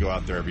pitcher, you have to go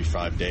out there every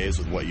 5 days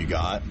with what you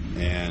got,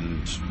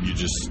 and you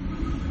just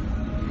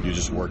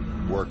work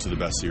to the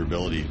best of your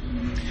ability.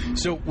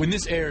 So when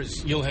this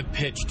airs, you'll have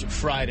pitched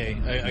Friday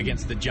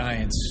against the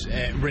Giants.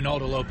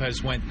 Reynaldo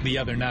Lopez went the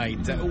other night.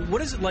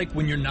 What is it like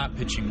when you're not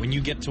pitching, when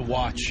you get to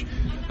watch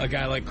a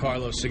guy like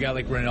Carlos, a guy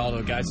like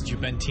Reynaldo, guys that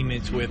you've been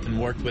teammates with and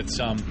worked with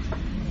some?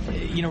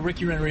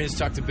 Ricky Renteria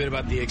talked a bit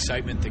about the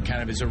excitement that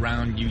kind of is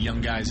around you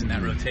young guys in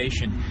that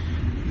rotation.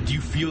 Do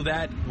you feel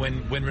that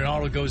when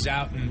Reynaldo goes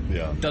out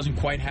and doesn't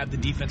quite have the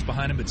defense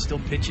behind him but still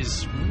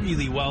pitches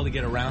really well to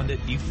get around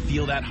it? Do you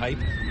feel that hype?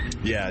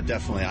 Yeah,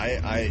 definitely.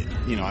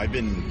 I've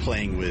been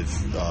playing with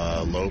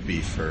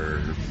Lopey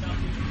for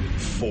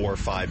 4 or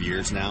 5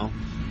 years now,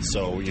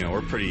 so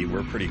we're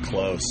pretty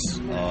close.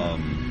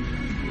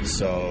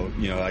 So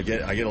I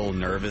get a little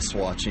nervous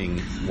watching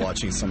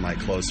some of my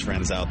close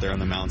friends out there on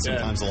the mound.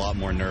 Sometimes a lot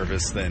more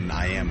nervous than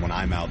I am when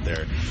I'm out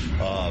there.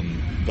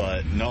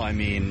 But no, I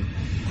mean,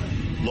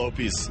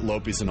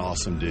 Lopey's an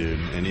awesome dude,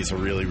 and he's a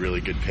really,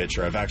 really good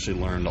pitcher. I've actually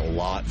learned a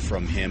lot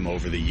from him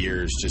over the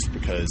years, just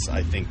because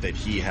I think that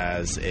he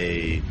has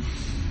a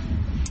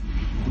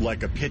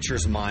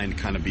pitcher's mind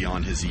kind of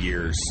beyond his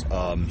years.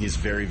 He's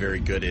very, very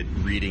good at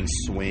reading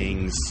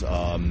swings,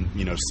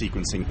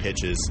 sequencing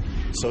pitches.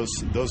 So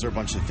those are a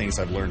bunch of things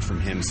I've learned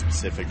from him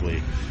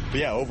specifically. But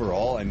yeah,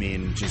 overall, I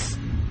mean, just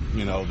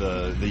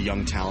the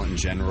young talent in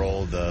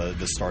general,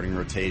 the starting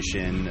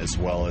rotation, as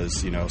well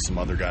as some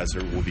other guys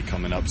that will be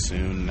coming up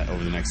soon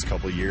over the next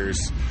couple of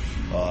years.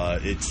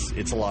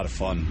 It's a lot of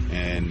fun,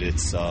 and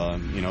it's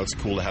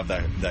cool to have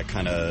that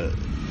kind of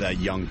that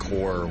young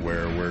core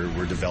where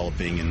we're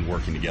developing and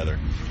working together.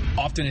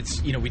 Often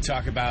it's we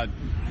talk about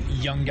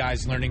young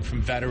guys learning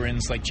from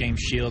veterans like James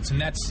Shields, and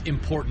that's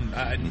important,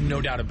 no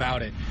doubt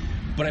about it.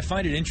 But I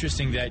find it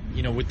interesting that,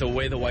 with the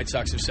way the White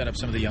Sox have set up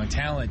some of the young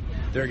talent,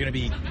 there are going to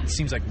be, it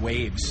seems like,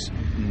 waves.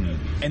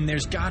 Mm-hmm. And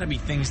there's got to be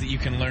things that you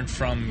can learn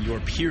from your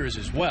peers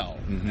as well.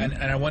 Mm-hmm.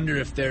 And I wonder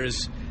if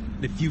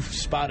you've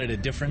spotted a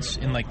difference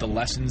in, like, the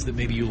lessons that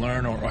maybe you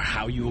learn or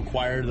how you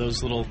acquire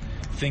those little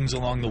things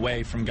along the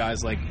way from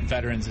guys like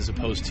veterans as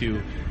opposed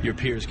to your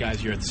peers,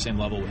 guys you're at the same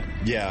level with.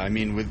 Yeah, I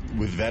mean,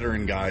 with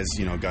veteran guys,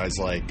 guys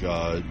like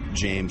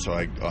James, who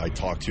I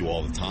talk to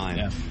all the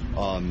time,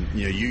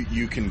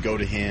 you can go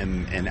to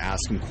him and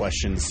ask him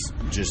questions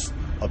just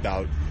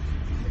about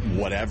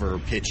whatever,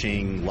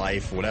 pitching,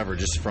 life, whatever,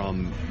 just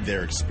from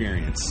their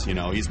experience.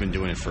 He's been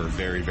doing it for a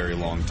very, very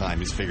long time.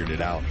 He's figured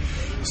it out.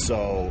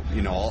 So,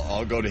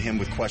 I'll go to him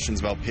with questions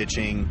about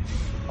pitching,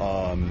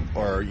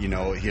 or,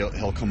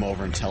 he'll come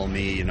over and tell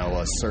me,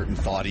 a certain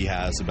thought he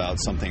has about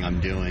something I'm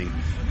doing.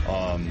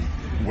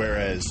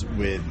 Whereas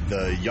with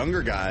the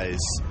younger guys,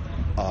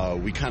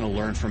 we kind of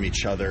learn from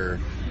each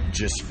other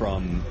just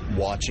from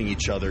watching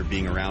each other,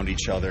 being around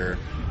each other,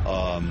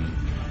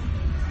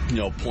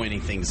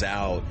 pointing things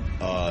out.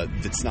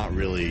 That's not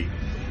really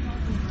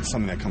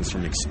something that comes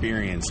from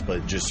experience,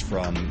 but just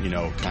from,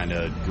 kind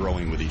of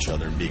growing with each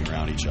other and being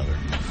around each other.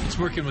 It's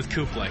working with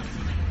Coop like.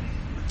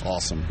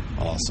 Awesome.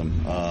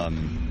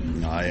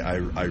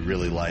 I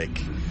really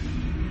like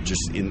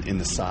just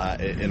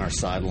in our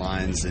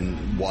sidelines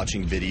and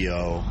watching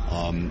video.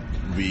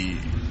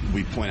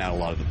 We point out a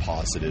lot of the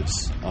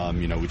positives.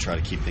 We try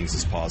to keep things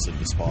as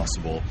positive as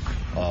possible.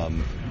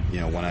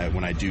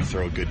 When I do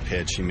throw a good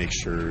pitch, he makes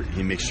sure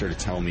to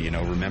tell me,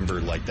 remember,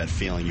 like, that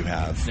feeling you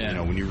have.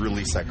 Yeah. When you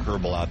release that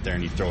curveball out there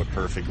and you throw it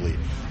perfectly,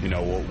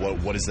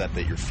 what is that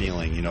you're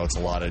feeling? It's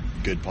a lot of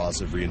good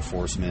positive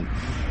reinforcement.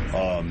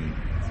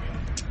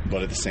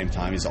 But at the same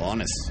time, he's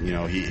honest.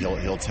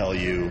 He'll tell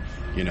you,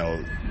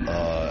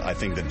 I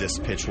think that this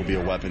pitch will be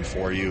a weapon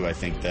for you. I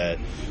think that,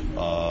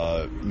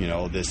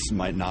 this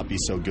might not be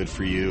so good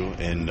for you.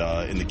 And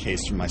in the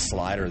case for my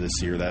slider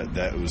this year,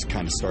 that was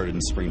kind of started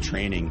in spring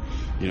training.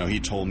 He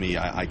told me,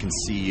 I can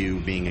see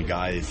you being a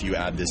guy, if you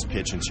add this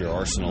pitch into your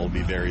arsenal, it'll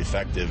be very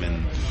effective.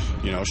 And,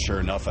 sure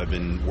enough, I've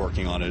been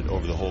working on it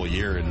over the whole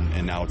year,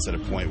 and now it's at a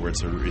point where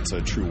it's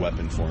a true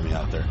weapon for me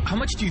out there. How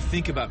much do you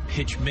think about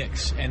pitch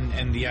mix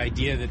and the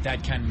idea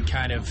that can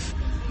kind of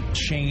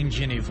change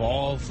and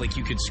evolve? Like,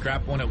 you could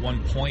scrap one at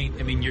one point.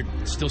 I mean, you're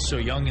still so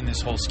young in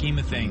this whole scheme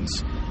of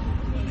things.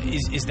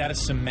 Is that a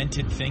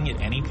cemented thing at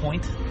any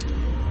point?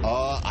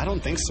 I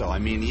don't think so. I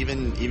mean,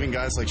 even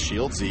guys like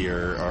Shieldsy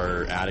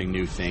are adding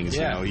new things.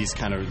 Yeah. He's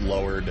kind of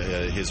lowered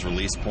his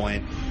release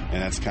point,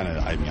 and that's kind of,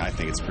 I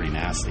think it's pretty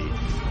nasty.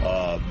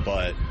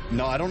 But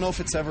no, I don't know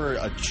if it's ever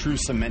a true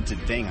cemented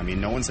thing. I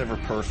mean, no one's ever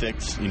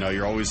perfect.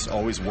 You're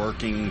always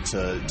working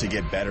to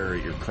get better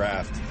at your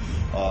craft.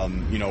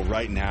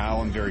 Right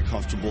now I'm very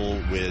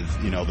comfortable with,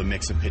 the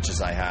mix of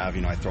pitches I have.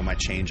 I throw my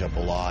changeup a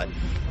lot.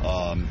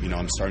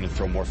 I'm starting to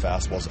throw more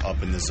fastballs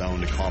up in the zone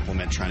to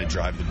complement trying to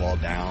drive the ball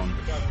down.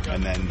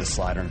 And then the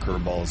slider and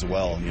curveball as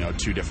well,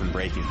 two different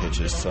breaking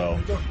pitches. So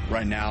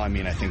right now, I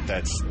mean, I think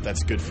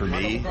that's good for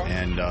me.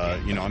 And,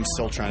 I'm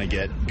still trying to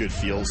get good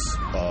feels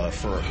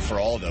for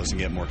all of those and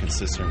get more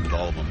consistent with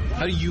all of them.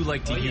 How do you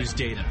like to use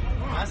data?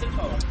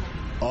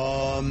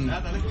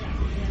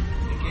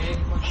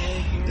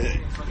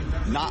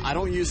 I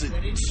don't use it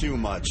too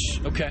much.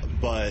 Okay.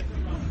 But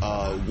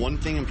one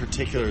thing in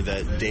particular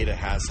that data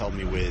has helped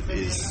me with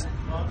is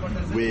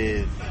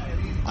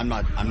I'm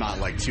not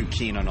like too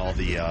keen on all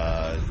the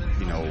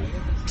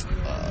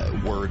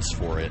words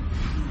for it,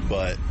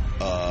 but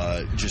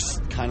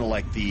just kind of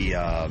like the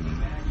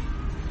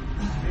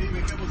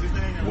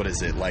what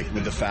is it, like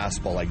with the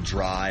fastball, like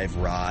drive,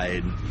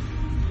 ride,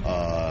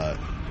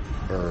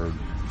 or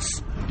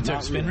you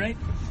talk spin rate?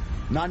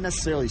 Not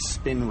necessarily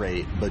spin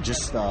rate, but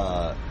just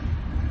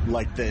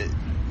like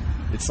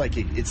it's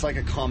like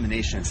a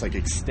combination. It's like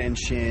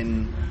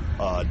extension,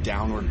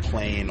 downward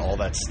plane, all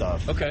that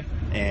stuff. Okay.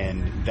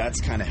 And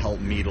that's kind of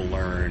helped me to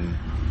learn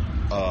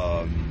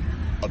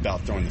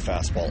about throwing the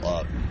fastball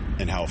up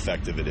and how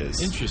effective it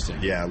is.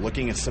 Interesting. Yeah,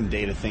 looking at some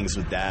data things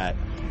with that,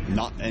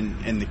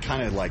 and the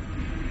kind of like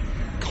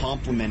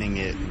complementing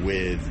it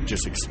with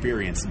just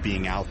experience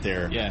being out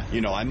there. Yeah.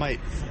 I might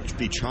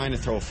be trying to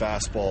throw a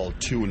fastball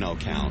 2-0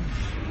 count,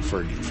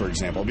 for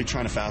example. I'll be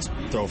trying to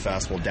throw a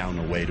fastball down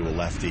the way to a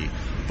lefty,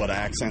 but I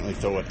accidentally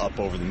throw it up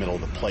over the middle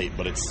of the plate,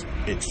 but it's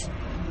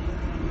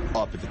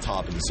up at the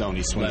top of the zone.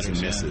 He swings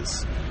and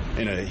misses.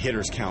 In a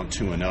hitter's count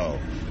 2-0.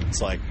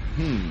 It's like,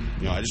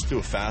 I just threw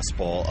a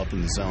fastball up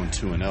in the zone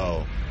 2-0,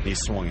 and he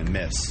swung and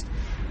missed.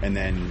 And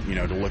then,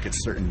 to look at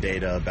certain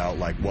data about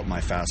like what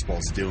my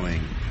fastball's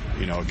doing,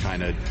 it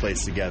kind of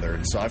plays together.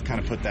 And so I've kind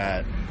of put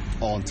that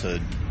all into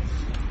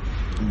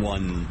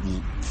one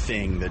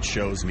thing that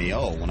shows me,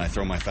 when I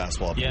throw my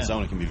fastball up in the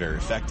zone, it can be very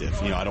effective.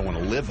 I don't want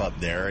to live up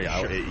there.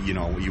 Sure.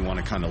 You want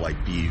to kind of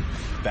like be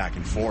back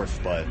and forth,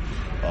 but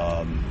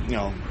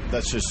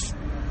that's just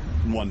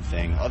one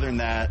thing. Other than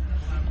that,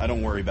 I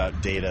don't worry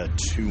about data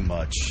too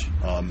much.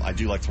 I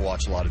do like to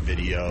watch a lot of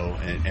video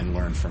and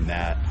learn from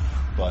that.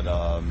 But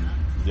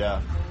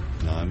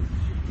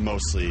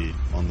mostly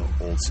on the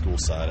old school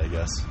side, I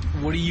guess.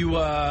 What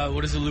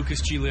does a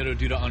Lucas Giolito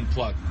do to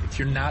unplug? If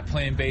you're not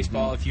playing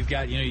baseball, if you've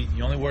got,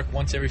 you only work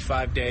once every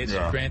 5 days.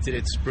 Yeah. Granted,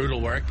 it's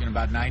brutal work, and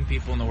about 9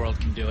 people in the world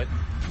can do it.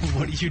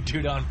 What do you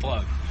do to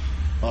unplug?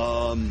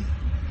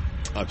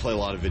 I play a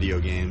lot of video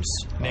games.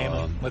 Name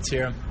them. Let's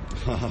hear them.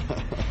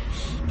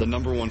 The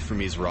number one for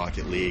me is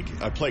Rocket League.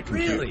 I play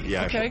computer. Really?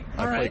 Yeah. Okay.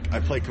 I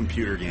play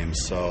computer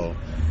games. So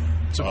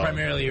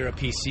primarily you're a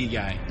PC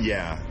guy.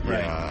 Yeah.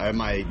 Right. Yeah. I have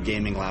my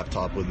gaming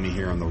laptop with me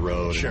here on the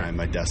road, Sure. and I have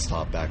my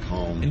desktop back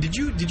home. And did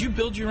you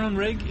build your own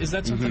rig? Is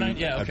that something?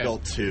 Yeah. Okay. I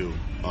built 2.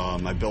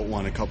 I built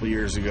one a couple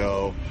years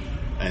ago,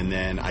 and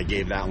then I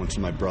gave that one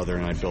to my brother,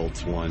 and I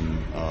built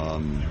one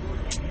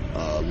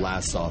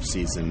last off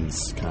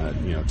season's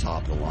kind of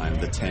top of the line,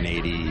 the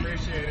 1080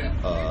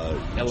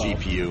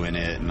 GPU in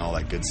it and all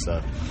that good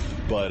stuff.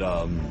 But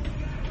I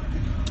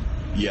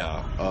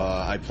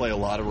play a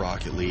lot of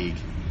Rocket League.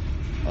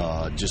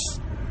 It's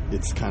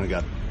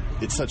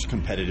such a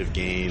competitive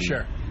game.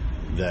 Sure.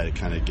 That it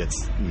kind of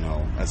gets,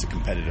 as a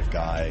competitive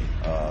guy,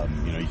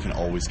 you can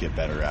always get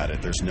better at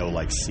it. There's no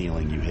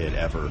ceiling you hit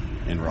ever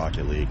in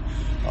Rocket League.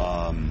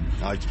 I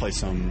like to play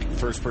some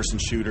first-person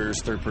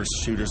shooters,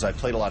 third-person shooters. I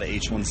played a lot of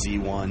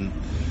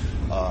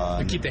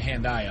H1Z1. Keep the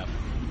hand-eye up.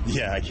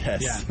 Yeah, I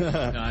guess.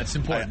 Yeah, no, it's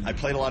important. I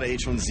played a lot of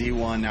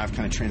H1Z1. Now I've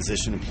kind of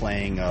transitioned to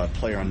playing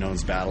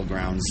PlayerUnknown's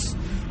Battlegrounds.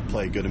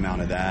 Play a good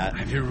amount of that.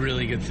 I've heard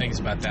really good things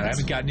about that. I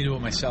haven't gotten into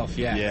it myself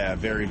yet. Yeah,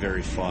 very,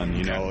 very fun.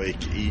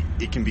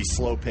 It can be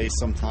slow-paced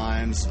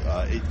sometimes.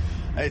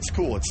 It's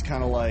cool. It's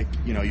kind of like,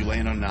 you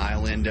land on an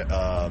island,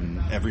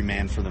 every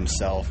man for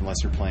themselves,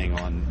 unless you're playing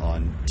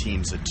on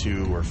teams of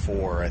 2 or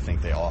 4, I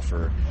think they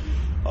offer.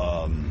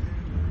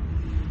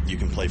 You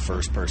can play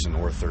first person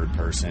or third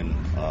person.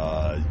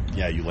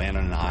 You land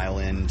on an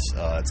island.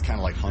 It's kind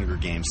of like Hunger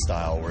Games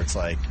style, where it's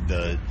like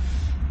the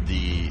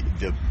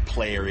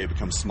play area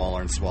becomes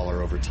smaller and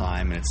smaller over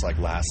time, and it's like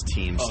last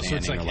team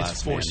standing. So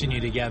it's forcing you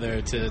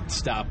together to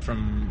stop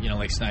from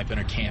sniping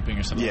or camping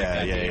or something like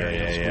that.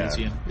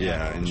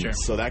 Yeah. And sure.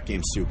 So that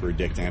game's super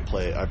addicting.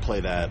 I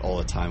play that all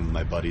the time with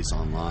my buddies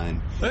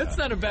online. That's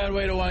not a bad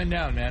way to wind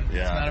down, man.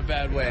 Yeah. It's not a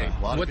bad way. Yeah.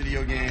 A lot of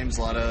video games,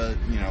 a lot of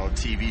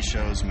TV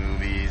shows,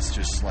 movies.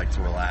 Just like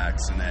to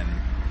relax, and then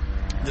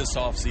this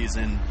off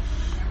season,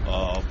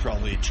 I'll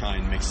probably try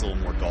and mix a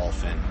little more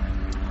golf in.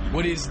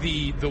 What is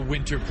the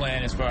winter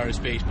plan as far as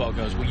baseball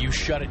goes? Will you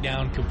shut it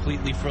down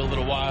completely for a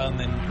little while and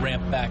then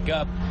ramp back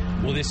up?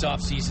 Will this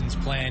offseason's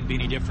plan be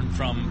any different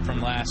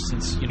from last,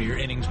 since your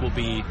innings will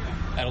be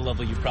at a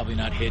level you've probably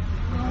not hit?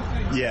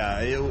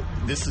 Yeah,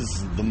 this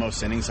is the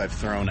most innings I've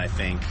thrown, I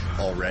think,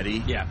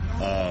 already. Yeah.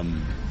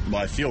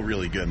 I feel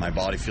really good. My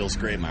body feels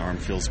great. My arm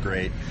feels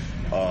great.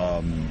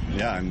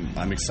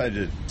 I'm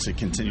excited to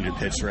continue to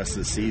pitch the rest of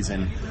the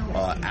season.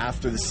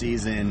 After the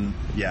season,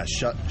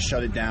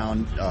 shut it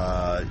down.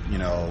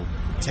 I'll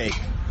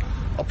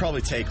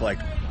probably take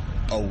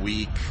a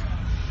week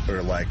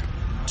or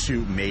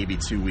 2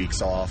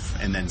 weeks off,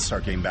 and then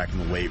start getting back in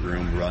the weight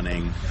room,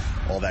 running,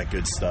 all that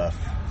good stuff,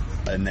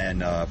 and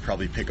then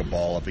probably pick a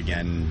ball up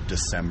again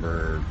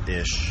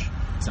December-ish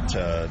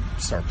to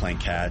start playing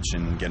catch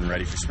and getting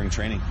ready for spring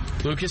training.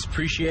 Lucas,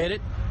 appreciate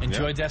it.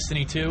 Enjoy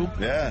Destiny 2.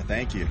 Yeah,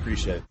 thank you.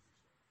 Appreciate it.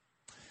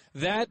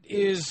 That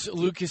is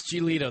Lucas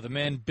Giolito. The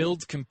man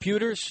builds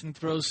computers and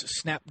throws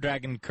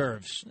Snapdragon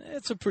curves.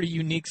 It's a pretty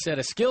unique set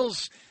of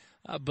skills,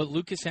 but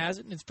Lucas has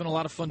it, and it's been a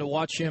lot of fun to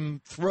watch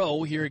him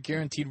throw here at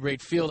Guaranteed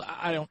Rate Field.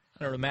 I don't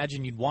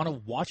imagine you'd want to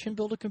watch him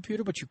build a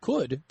computer, but you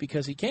could,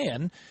 because he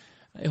can.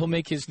 He'll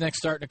make his next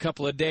start in a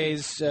couple of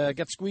days.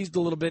 Got squeezed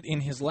a little bit in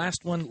his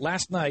last one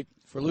last night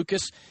for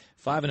Lucas.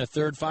 5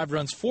 1/3, 5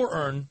 runs, 4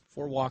 earned,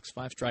 4 walks,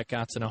 5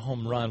 strikeouts, and a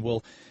home run.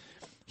 We'll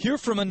hear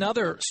from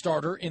another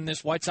starter in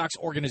this White Sox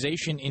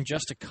organization in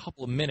just a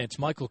couple of minutes.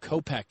 Michael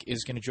Kopech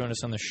is going to join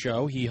us on the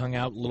show. He hung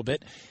out a little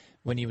bit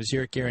when he was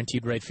here at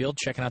Guaranteed Rate Field,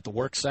 checking out the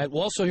work site.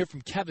 We'll also hear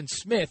from Kevin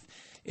Smith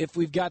if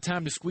we've got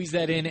time to squeeze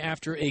that in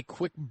after a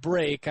quick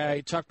break.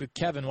 I talked with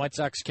Kevin, White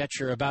Sox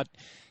catcher, about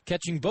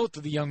catching both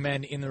of the young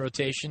men in the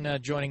rotation,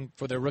 joining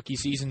for their rookie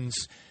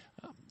seasons,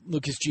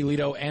 Lucas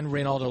Giolito and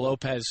Reynaldo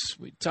Lopez.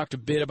 We talked a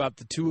bit about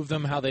the two of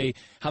them, how they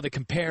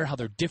compare, how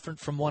they're different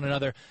from one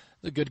another.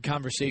 It's a good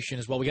conversation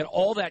as well. We got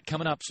all that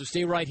coming up, so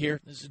stay right here.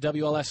 This is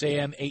WLS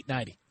AM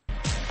 890.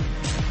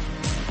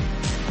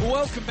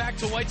 Welcome back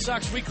to White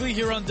Sox Weekly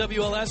here on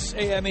WLS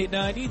AM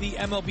 890. The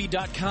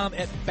MLB.com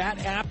at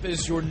Bat app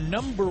is your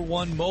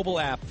 #1 mobile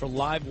app for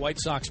live White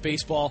Sox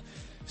baseball.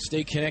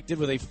 Stay connected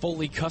with a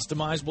fully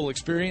customizable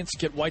experience.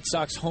 Get White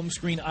Sox home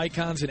screen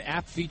icons and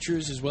app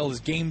features, as well as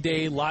game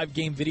day, live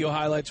game video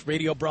highlights,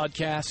 radio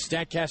broadcasts,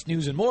 StatCast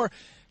news, and more.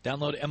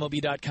 Download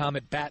MLB.com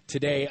at Bat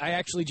today. I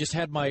actually just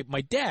had my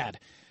dad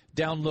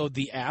download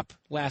the app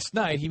last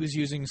night. He was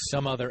using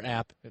some other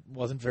app. It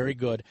wasn't very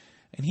good.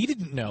 And he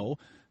didn't know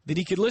that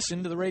he could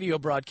listen to the radio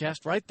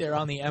broadcast right there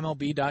on the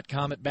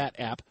MLB.com at Bat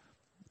app.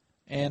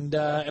 And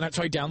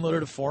so I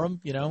downloaded it for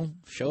him,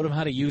 showed him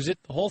how to use it,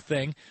 the whole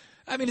thing.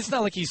 I mean, it's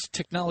not like he's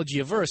technology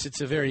averse.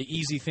 It's a very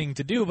easy thing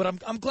to do, but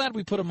I'm glad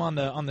we put him on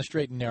the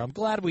straight and narrow. I'm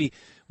glad we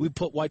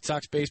put White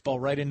Sox baseball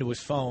right into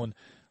his phone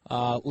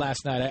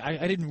last night.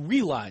 I didn't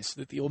realize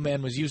that the old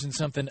man was using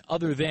something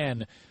other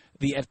than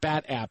the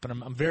At-Bat app,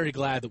 and I'm very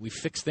glad that we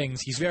fixed things.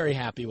 He's very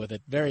happy with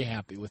it, very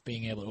happy with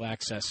being able to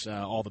access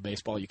all the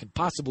baseball you can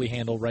possibly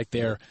handle right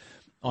there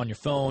on your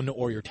phone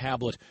or your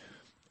tablet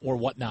or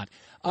whatnot.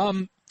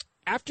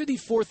 After the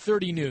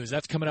 4:30 news,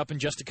 that's coming up in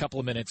just a couple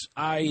of minutes,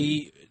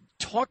 I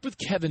talked with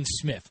Kevin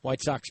Smith,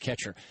 White Sox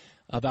catcher,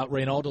 about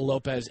Reynaldo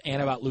Lopez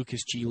and about Lucas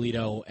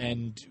Giolito,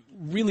 and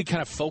really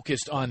kind of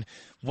focused on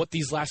what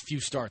these last few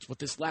starts, what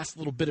this last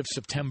little bit of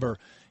September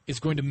is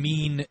going to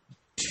mean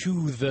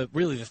to the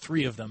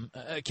three of them.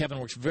 Kevin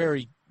works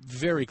very,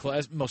 very close,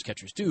 as most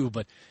catchers do,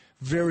 but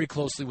very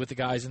closely with the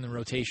guys in the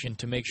rotation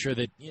to make sure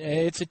that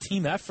it's a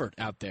team effort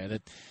out there.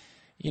 That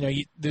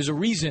there's a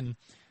reason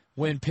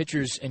when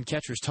pitchers and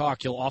catchers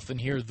talk, you'll often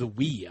hear the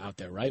we out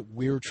there, right?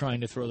 We're trying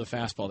to throw the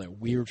fastball there.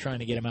 We're trying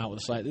to get him out with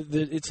a slide.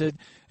 It's a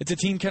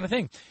team kind of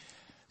thing.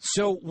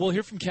 So we'll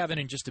hear from Kevin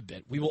in just a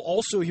bit. We will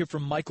also hear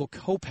from Michael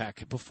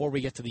Kopech before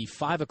we get to the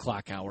 5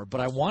 o'clock hour. But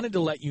I wanted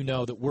to let you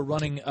know that we're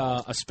running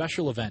a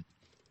special event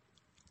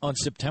on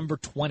September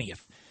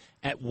 20th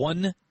at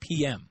 1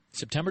 p.m.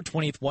 September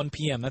 20th, 1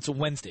 p.m. That's a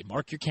Wednesday.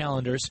 Mark your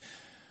calendars.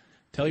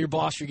 Tell your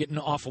boss you're getting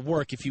off of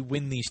work if you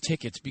win these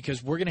tickets,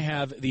 because we're going to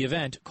have the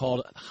event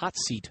called Hot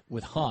Seat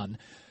with Han.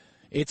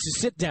 It's a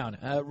sit-down.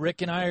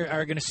 Rick and I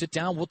are going to sit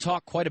down. We'll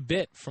talk quite a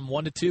bit from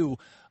 1 to 2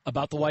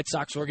 about the White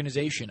Sox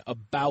organization,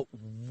 about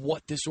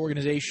what this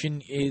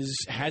organization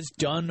has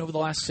done over the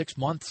last 6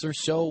 months or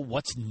so,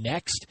 what's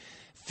next.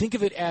 Think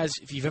of it as,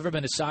 if you've ever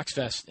been to Sox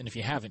Fest, and if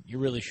you haven't, you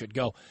really should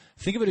go.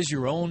 Think of it as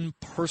your own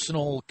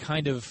personal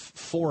kind of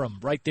forum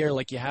right there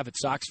like you have at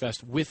Sox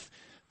Fest with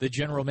the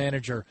general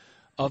manager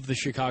of the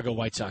Chicago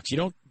White Sox. You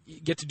don't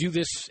get to do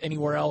this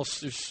anywhere else.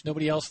 There's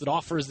nobody else that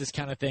offers this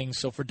kind of thing.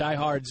 So for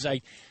diehards,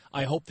 I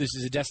hope this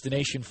is a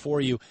destination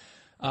for you.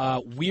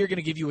 We are going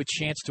to give you a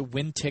chance to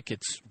win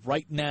tickets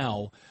right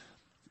now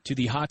to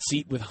the Hot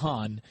Seat with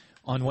Han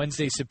on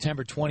Wednesday,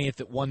 September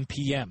 20th at 1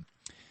 p.m.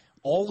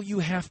 All you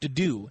have to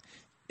do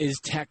is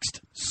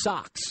text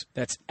SOX,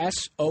 that's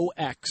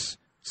S-O-X,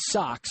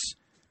 SOX,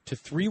 to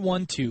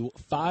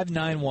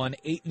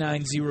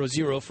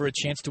 312-591-8900 for a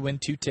chance to win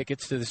 2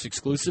 tickets to this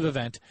exclusive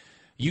event.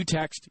 You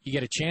text, you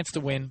get a chance to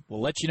win.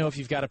 We'll let you know if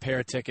you've got a pair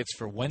of tickets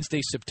for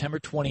Wednesday, September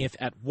 20th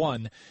at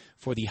 1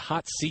 for the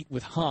Hot Seat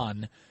with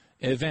Han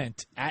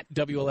event at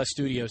WLS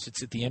Studios.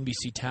 It's at the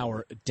NBC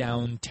Tower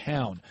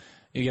downtown.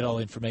 You get all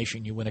the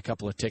information, you win a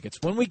couple of tickets.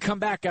 When we come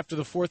back after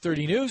the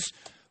 4:30 news,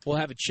 we'll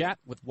have a chat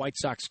with White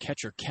Sox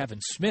catcher Kevin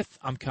Smith.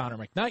 I'm Connor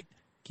McKnight.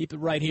 Keep it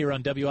right here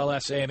on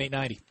WLS AM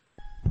 890.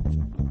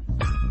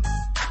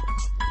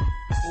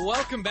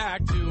 Welcome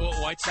back to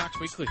White Sox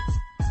Weekly.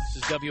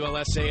 This is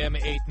WLS AM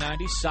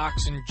 890.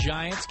 Sox and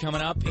Giants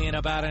coming up in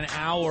about an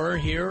hour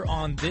here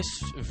on this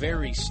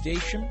very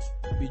station.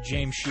 It'll be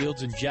James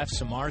Shields and Jeff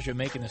Samardzija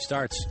making the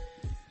starts.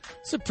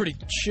 It's a pretty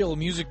chill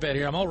music bed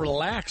here. I'm all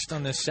relaxed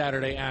on this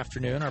Saturday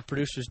afternoon. Our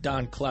producer's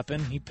Don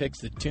Kleppen. He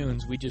picks the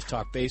tunes. We just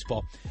talk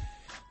baseball.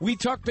 We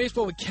talked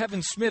baseball with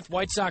Kevin Smith,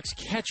 White Sox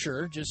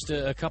catcher, just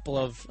a couple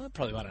of,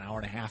 probably about an hour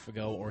and a half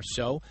ago or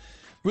so.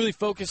 Really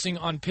focusing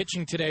on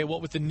pitching today. What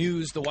with the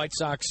news the White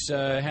Sox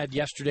had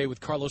yesterday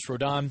with Carlos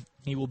Rodon.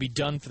 He will be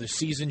done for the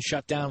season,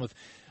 shut down with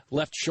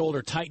left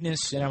shoulder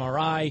tightness and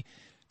MRI.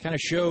 Kind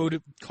of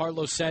showed,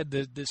 Carlos said,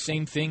 the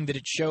same thing that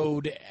it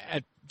showed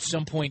at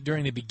some point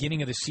during the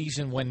beginning of the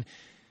season when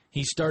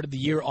he started the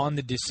year on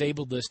the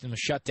disabled list and was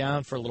shut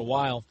down for a little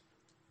while.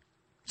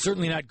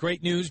 Certainly not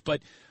great news,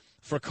 but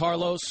for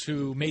Carlos,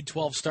 who made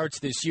 12 starts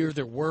this year,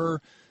 there were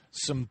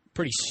some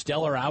pretty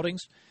stellar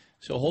outings.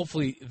 So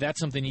hopefully that's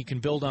something he can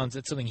build on.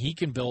 That's something he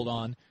can build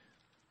on.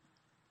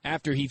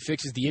 After he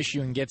fixes the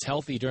issue and gets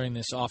healthy during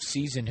this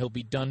offseason, he'll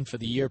be done for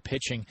the year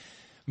pitching.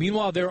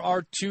 Meanwhile, there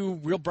are 2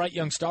 real bright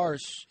young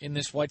stars in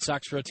this White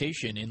Sox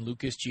rotation in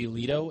Lucas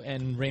Giolito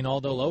and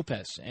Reynaldo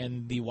Lopez.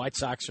 And the White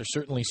Sox are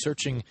certainly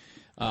searching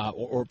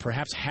or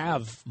perhaps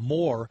have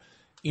more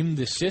in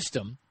the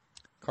system.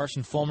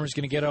 Carson Fulmer is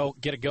going to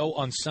get a go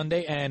on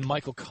Sunday, and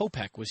Michael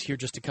Kopech was here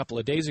just a couple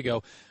of days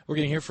ago. We're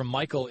going to hear from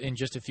Michael in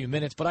just a few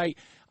minutes. But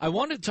I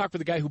wanted to talk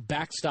with the guy who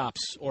backstops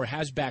or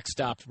has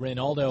backstopped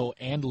Reynaldo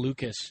and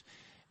Lucas.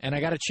 And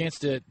I got a chance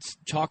to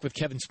talk with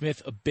Kevin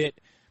Smith a bit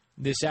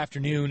this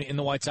afternoon in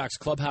the White Sox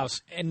clubhouse.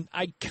 And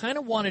I kind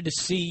of wanted to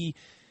see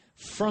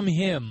from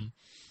him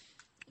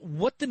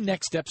what the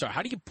next steps are.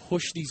 How do you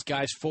push these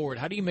guys forward?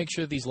 How do you make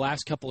sure these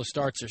last couple of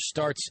starts are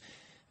starts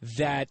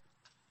that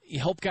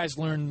help guys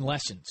learn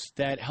lessons,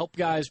 that help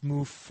guys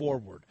move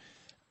forward?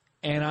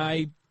 And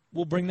I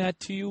will bring that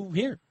to you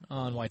here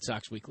on White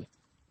Sox Weekly.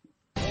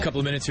 A couple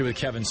of minutes here with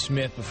Kevin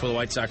Smith before the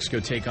White Sox go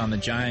take on the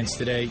Giants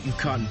today. You've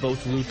caught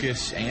both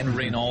Lucas and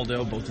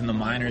Reynaldo, both in the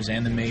minors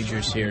and the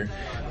majors here.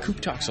 Coop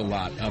talks a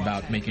lot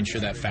about making sure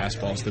that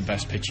fastball is the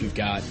best pitch you've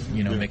got,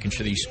 making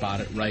sure that you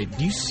spot it right.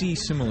 Do you see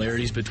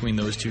similarities between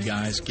those two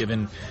guys,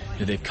 given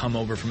that they've come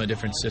over from a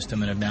different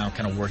system and have now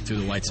kind of worked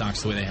through the White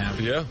Sox the way they have?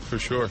 Yeah, for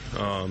sure.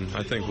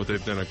 I think what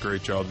they've done a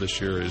great job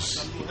this year is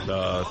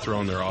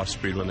throwing their off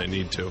speed when they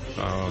need to.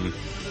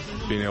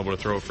 Being able to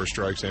throw for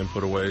strikes and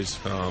putaways.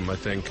 I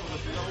think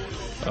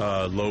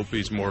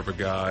Lope's more of a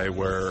guy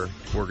where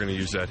we're going to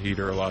use that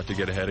heater a lot to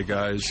get ahead of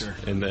guys. Sure.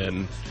 And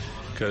then,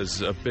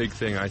 because a big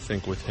thing I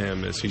think with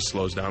him is he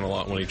slows down a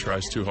lot when he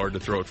tries too hard to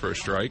throw it for a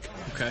strike.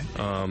 Okay.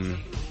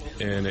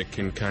 And it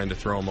can kind of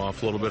throw him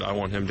off a little bit. I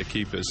want him to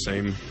keep his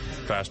same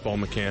fastball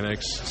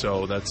mechanics.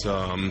 So that's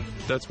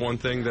one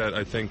thing that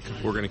I think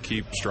we're going to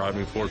keep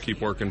striving for, keep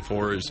working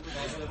for, is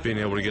being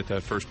able to get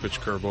that first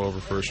pitch curve over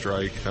for a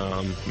strike,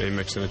 maybe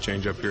mixing a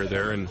changeup here or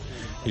there. And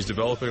he's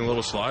developing a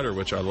little slider,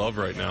 which I love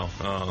right now.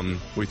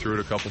 We threw it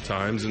a couple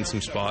times in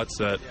some spots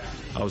that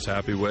I was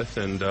happy with.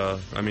 And,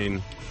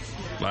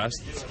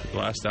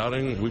 last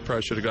outing, we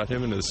probably should have got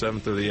him into the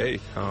 7th or the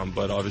 8th,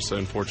 but obviously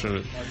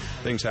unfortunate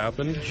things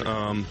happened.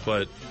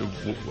 But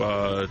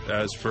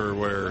as for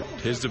where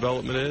his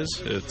development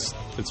is,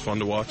 it's fun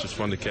to watch, it's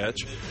fun to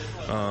catch.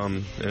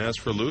 And as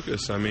for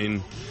Lucas, I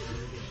mean,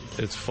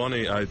 it's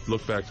funny, I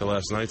look back to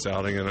last night's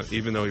outing, and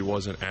even though he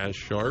wasn't as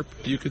sharp,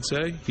 you could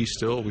say, we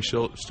still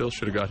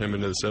should have got him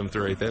into the 7th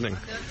or 8th inning.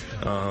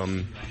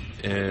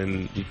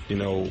 And,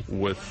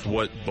 with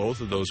what both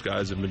of those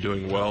guys have been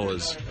doing well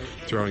is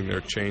throwing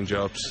their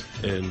change-ups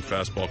in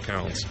fastball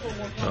counts.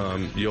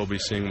 You'll be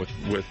seeing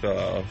with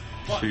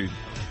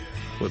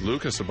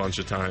Lucas a bunch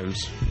of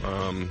times.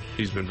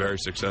 He's been very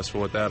successful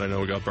with that. I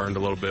know we got burned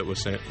a little bit with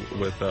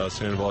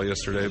Sandoval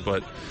yesterday,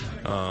 but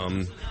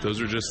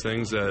those are just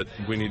things that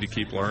we need to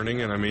keep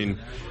learning. And, I mean,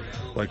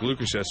 like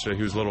Lucas yesterday,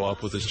 he was a little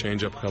up with his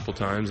changeup a couple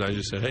times. I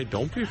just said, hey,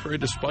 don't be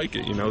afraid to spike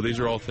it. These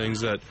are all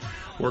things that,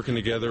 working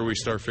together, we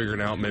start figuring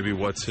out maybe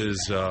what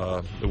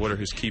are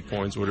his key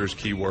points, what are his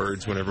key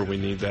words whenever we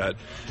need that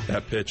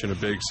pitch in a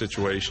big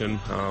situation.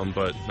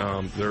 But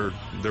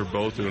they're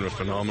both doing a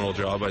phenomenal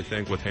job, I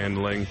think, with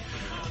handling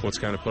what's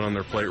kind of put on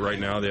their plate right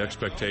now, the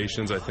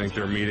expectations. I think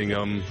they're meeting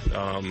them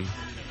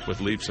with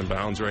leaps and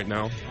bounds right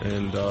now,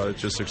 and it's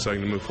just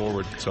exciting to move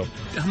forward. So,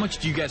 how much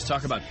do you guys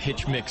talk about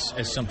pitch mix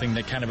as something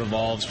that kind of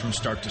evolves from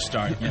start to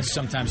start?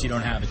 Sometimes you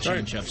don't have a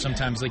changeup.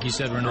 Sometimes, like you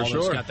said,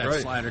 Reynaldo's got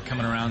that slider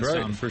coming around.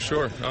 Right, some. For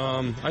sure.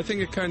 I think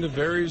it kind of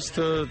varies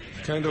to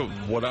kind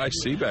of what I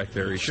see back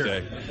there each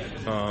day.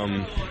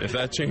 If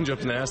that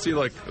changeup's nasty,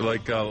 like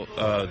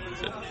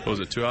was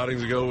it 2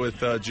 outings ago with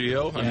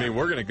Gio? I mean,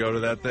 we're going to go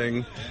to that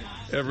thing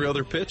every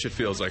other pitch, it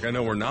feels like. I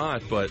know we're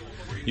not, but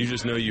you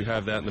just know you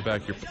have that in the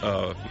back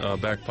of your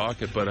back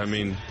pocket. But, I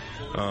mean,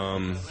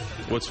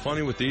 what's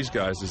funny with these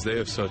guys is they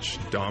have such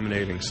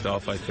dominating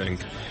stuff, I think,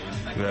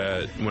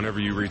 that whenever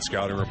you read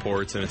scouting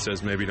reports and it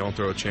says maybe don't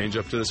throw a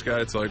changeup to this guy,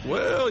 it's like,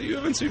 well, you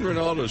haven't seen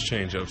Reynaldo's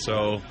changeup.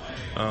 So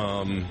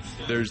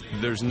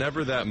there's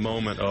never that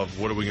moment of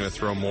what are we going to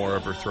throw more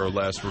of or throw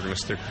less. We're going to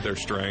stick with their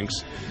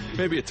strengths,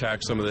 maybe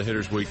attack some of the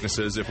hitter's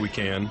weaknesses if we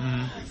can.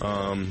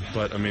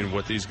 But, I mean,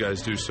 what these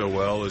guys do so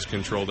well is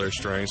control their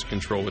strengths,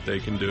 control what they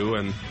can do,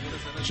 and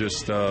just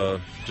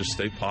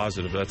stay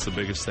positive. That's the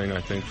biggest thing,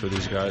 I think, for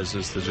these guys,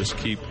 is to just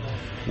keep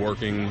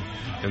working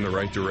in the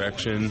right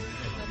direction.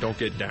 Don't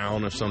get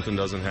down if something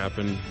doesn't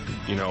happen,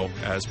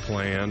 as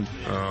planned.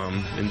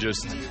 And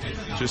just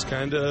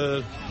kind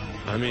of,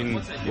 I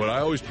mean, what I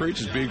always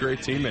preach is be a great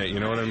teammate, you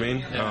know what I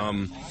mean?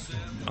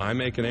 I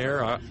make an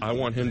error, I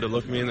want him to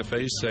look me in the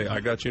face, say, I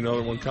got you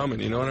another one coming,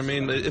 you know what I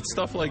mean? It's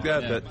stuff like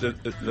that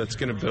that's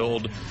going to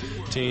build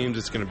teams,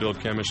 it's going to build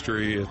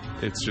chemistry,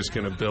 it's just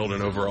going to build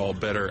an overall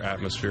better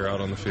atmosphere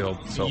out on the field.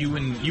 So you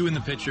and the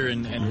pitcher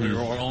and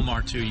or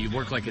Omar too, you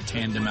work like a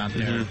tandem out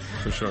there.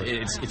 For sure.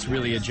 It's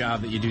really a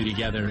job that you do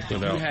together. If you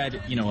had,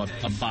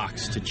 a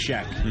box to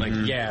check, like,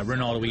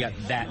 Reynaldo, we got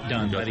that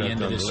done by the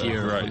end of this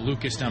year, right. Or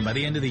Lucas done by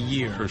the end of the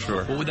year. For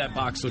sure. What would that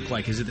box look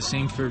like? Is it the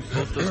same for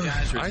both those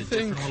guys, or is it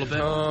different a little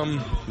bit?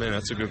 Man,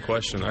 that's a good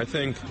question. I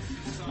think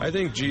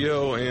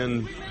Gio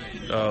and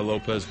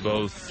Lopez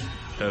both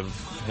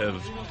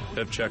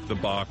have checked the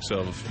box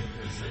of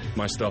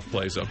my stuff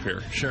plays up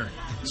here. Sure.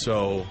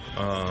 So,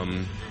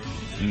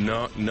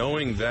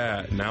 knowing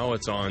that, now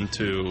it's on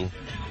to,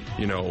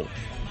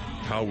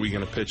 how are we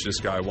going to pitch this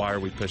guy? Why are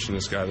we pitching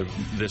this guy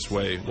this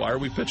way? Why are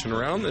we pitching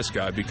around this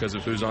guy? Because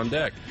of who's on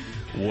deck.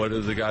 What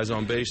are the guys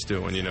on base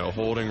doing?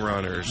 Holding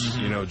runners,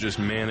 just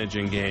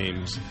managing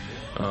games.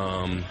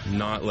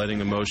 Not letting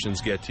emotions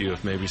get to you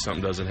if maybe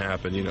something doesn't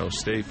happen,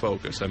 stay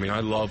focused. I mean,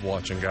 I love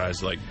watching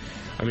guys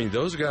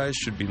those guys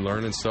should be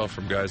learning stuff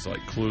from guys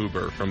like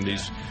Kluber, from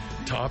these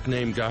top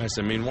name guys.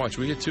 I mean, watch,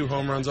 we get 2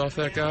 home runs off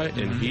that guy,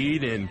 and he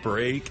didn't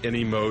break an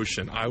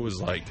emotion. I was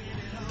like,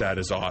 that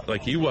is odd.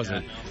 Like, he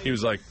wasn't. He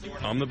was like,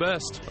 I'm the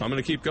best. I'm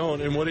going to keep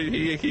going. And what did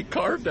he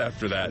carved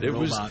after that? It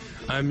was,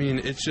 I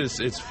mean,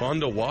 it's fun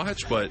to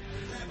watch, but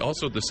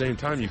also at the same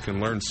time, you can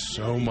learn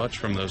so much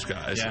from those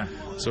guys. Yeah.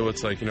 So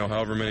it's like,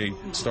 however many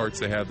starts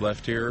they had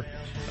left here,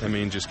 I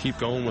mean, just keep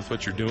going with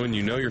what you're doing.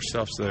 You know your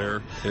stuff's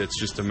there. It's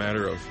just a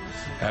matter of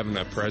having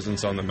that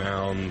presence on the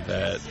mound,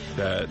 that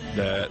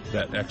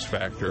X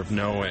factor of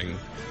knowing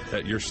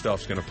that your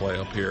stuff's going to play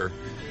up here,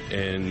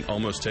 and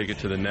almost take it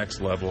to the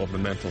next level of the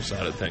mental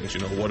side of things.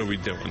 What are we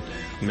doing?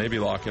 Maybe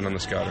lock in on the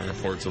scouting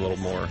reports a little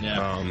more.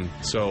 Yeah.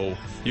 So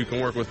you can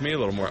work with me a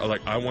little more.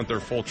 Like, I want their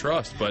full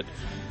trust, but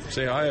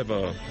say I have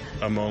a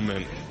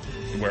moment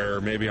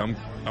where maybe I'm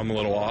a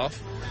little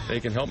off, they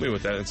can help me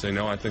with that and say,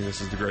 no, I think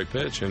this is the great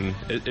pitch. And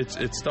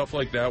it's stuff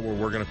like that where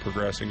we're going to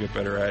progress and get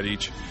better at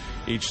each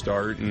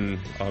start, and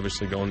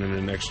obviously going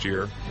into next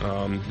year,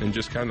 and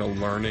just kind of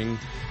learning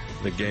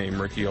the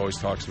game. Ricky always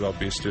talks about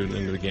be a student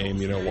into the game.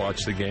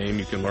 Watch the game.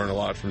 You can learn a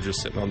lot from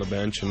just sitting on the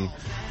bench. And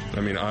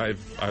I mean,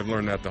 I've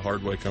learned that the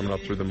hard way coming up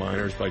through the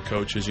minors by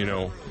coaches,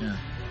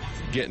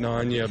 getting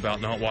on you about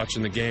not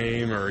watching the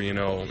game or,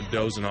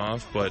 dozing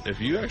off. But if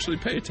you actually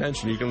pay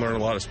attention, you can learn a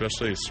lot,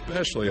 especially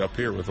up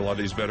here with a lot of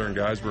these veteran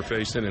guys we're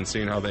facing, and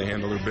seeing how they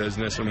handle their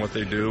business and what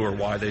they do or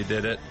why they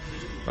did it.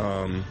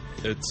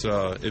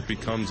 It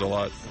becomes a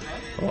lot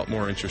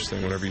more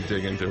interesting whenever you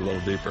dig into it a little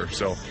deeper.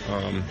 So,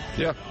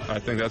 I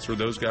think that's where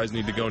those guys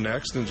need to go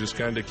next, and just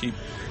kind of keep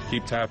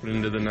tapping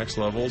into the next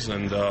levels.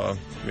 And I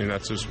mean,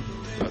 that's just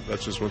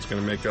what's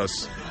going to make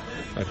us,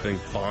 I think,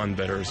 bond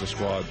better as a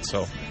squad.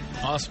 So.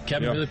 Awesome,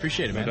 Kevin. Really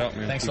appreciate it, man. No doubt,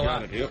 man. Thanks a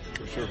lot. Yep,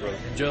 for sure, brother.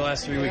 Enjoy the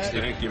last 3 weeks.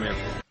 Thank you, man.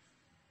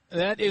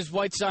 That is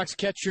White Sox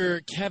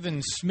catcher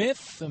Kevin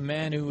Smith, a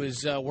man who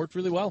has worked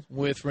really well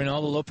with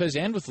Reynaldo Lopez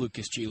and with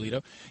Lucas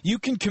Giolito. You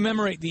can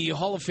commemorate the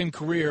Hall of Fame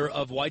career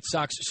of White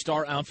Sox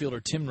star outfielder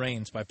Tim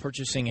Raines by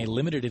purchasing a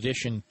limited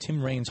edition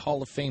Tim Raines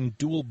Hall of Fame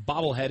dual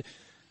bobblehead.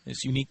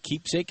 This unique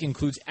keepsake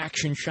includes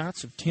action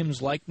shots of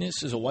Tim's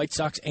likeness as a White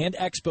Sox and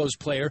Expos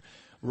player.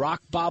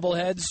 Rock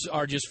bobbleheads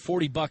are just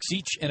 $40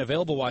 each and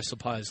available while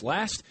supplies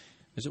last.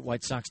 Visit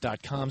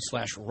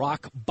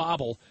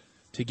whitesox.com/rockbobble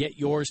to get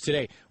yours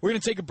today. We're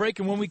going to take a break,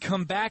 and when we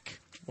come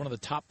back, one of the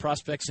top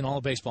prospects in all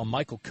of baseball,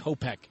 Michael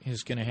Kopech,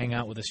 is going to hang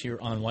out with us here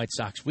on White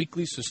Sox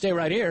Weekly. So stay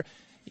right here.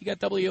 You got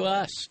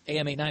WLS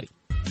AM 890.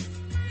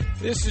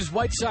 This is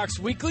White Sox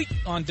Weekly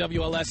on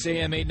WLS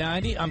AM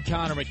 890. I'm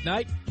Connor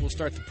McKnight. We'll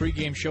start the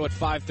pregame show at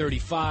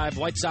 5:35.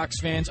 White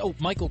Sox fans,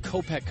 Michael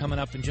Kopech coming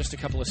up in just a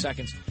couple of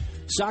seconds.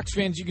 Sox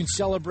fans, you can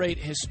celebrate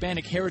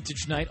Hispanic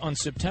Heritage Night on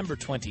September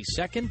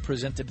 22nd,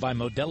 presented by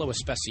Modelo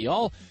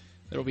Especial.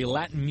 There will be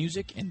Latin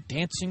music and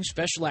dancing,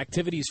 special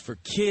activities for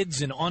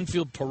kids, an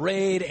on-field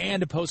parade,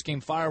 and a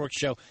post-game fireworks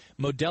show.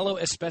 Modelo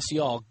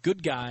Especial,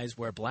 good guys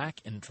wear black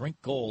and drink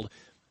gold.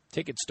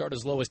 Tickets start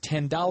as low as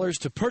 $10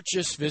 to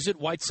purchase. Visit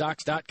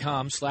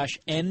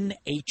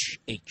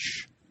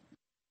whitesox.com/NHH.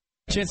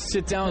 Chance to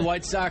sit down with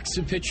White Sox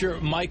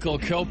pitcher Michael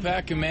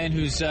Kopech, a man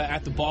who's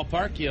at the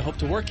ballpark you hope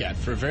to work at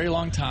for a very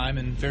long time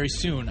and very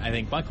soon, I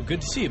think. Michael,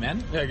 good to see you,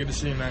 man. Yeah, good to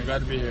see you, man.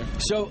 Glad to be here.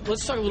 So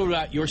let's talk a little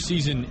about your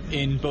season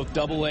in both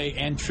AA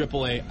and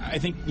AAA. I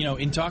think,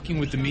 in talking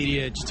with the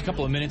media just a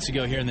couple of minutes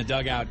ago here in the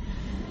dugout,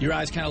 your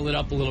eyes kind of lit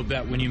up a little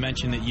bit when you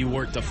mentioned that you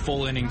worked a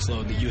full innings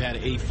load, that you had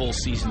a full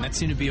season. That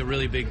seemed to be a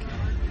really big,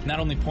 not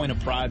only point of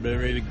pride, but a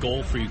very big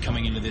goal for you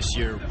coming into this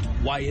year.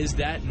 Why is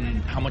that,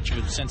 and how much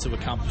of a sense of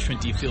accomplishment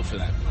do you feel for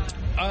that?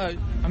 I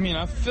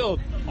feel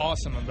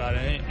awesome about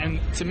it. And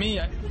to me,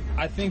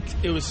 I think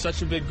it was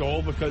such a big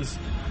goal because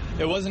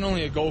it wasn't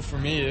only a goal for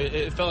me.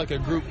 It felt like a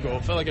group goal.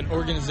 It felt like an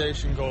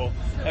organization goal.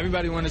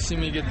 Everybody wanted to see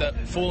me get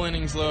that full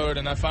innings load,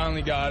 and I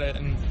finally got it.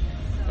 And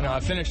I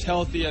finished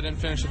healthy. I didn't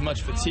finish with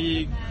much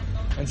fatigue.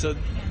 And so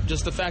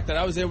just the fact that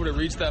I was able to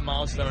reach that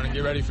milestone and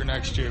get ready for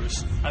next year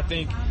was, I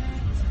think,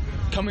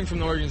 coming from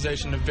the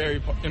organization, a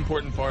very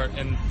important part,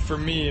 and for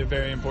me, a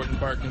very important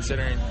part,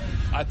 considering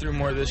I threw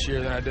more this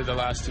year than I did the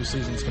last 2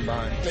 seasons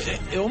combined.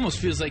 It almost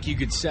feels like you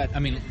could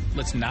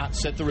let's not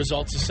set the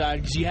results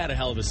aside, because you had a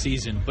hell of a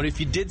season, but if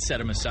you did set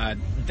them aside,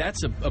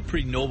 that's a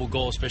pretty noble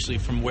goal, especially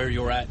from where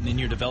you're at and in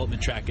your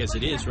development track as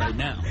it is right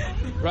now.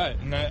 Right,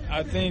 and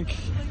I think,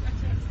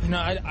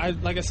 I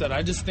like I said,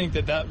 I just think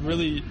that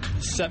really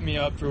set me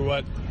up for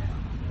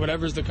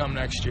whatever's to come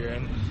next year,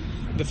 and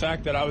the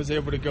fact that I was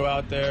able to go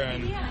out there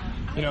and,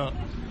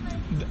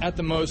 at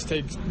the most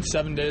take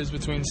 7 days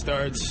between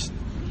starts,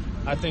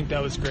 I think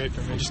that was great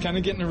for me. Just kind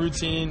of get in a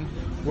routine,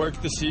 work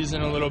the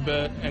season a little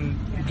bit, and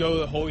go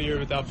the whole year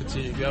without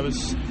fatigue. I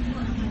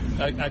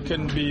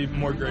couldn't be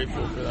more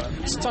grateful for that.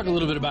 Let's talk a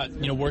little bit about,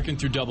 working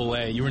through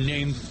AA. You were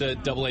named the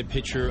AA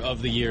Pitcher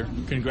of the Year.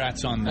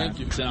 Congrats on that. Thank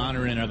you. It's an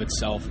honor in and of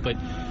itself. But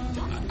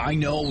I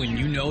know, and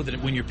you know,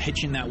 that when you're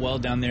pitching that well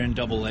down there in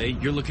AA,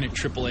 you're looking at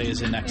AAA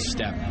as the next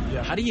step.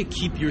 Yeah. How do you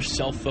keep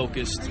yourself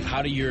focused?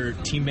 How do your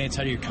teammates,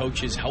 how do your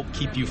coaches help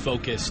keep you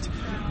focused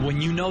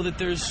when you know that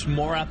there's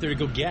more out there to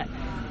go get?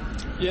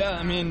 Yeah,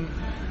 I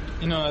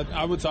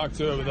would talk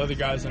to it with other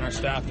guys on our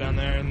staff down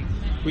there, and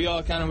we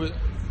all kind of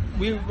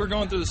we're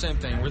going through the same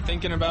thing. We're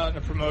thinking about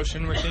a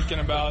promotion. We're thinking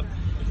about,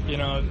 you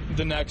know,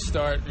 the next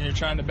start, and you're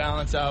trying to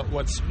balance out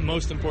what's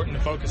most important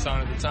to focus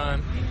on at the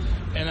time.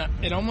 And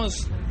it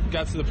almost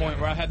got to the point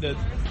where I had to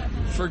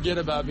forget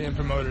about being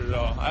promoted at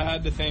all. I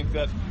had to think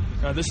that,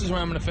 you know, this is where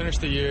I'm going to finish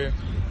the year.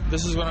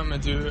 This is what I'm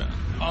going to do.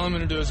 All I'm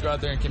going to do is go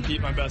out there and compete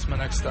my best my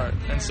next start.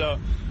 And so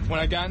when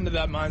I got into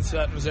that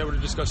mindset and was able to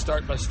just go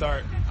start by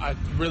start, I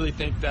really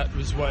think that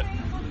was what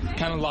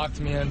kind of locked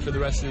me in for the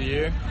rest of the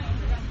year.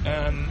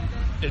 And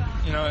it,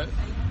 you know, it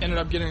ended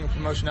up getting a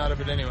promotion out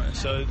of it anyway.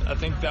 So I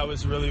think that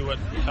was really what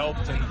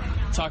helped. And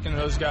talking to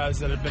those guys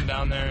that have been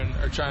down there and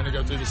are trying to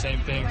go through the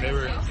same thing, they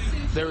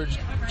were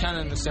kind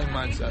of in the same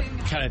mindset.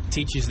 Kind of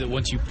teaches that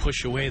once you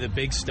push away the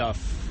big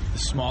stuff, the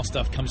small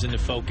stuff comes into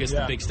focus.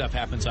 Yeah. The big stuff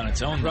happens on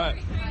its own.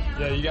 Right.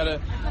 Yeah, you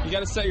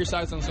gotta set your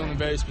sights on something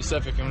very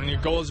specific, and when your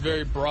goal is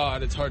very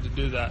broad, it's hard to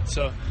do that.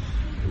 So,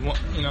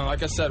 you know,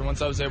 like I said,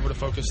 once I was able to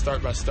focus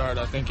start by start,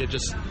 I think it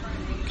just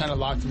kind of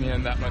locked me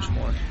in that much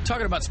more.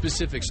 Talking about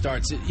specific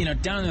starts, you know,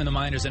 down in the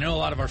minors, I know a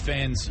lot of our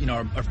fans, you know,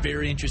 are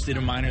very interested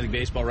in minor league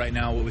baseball right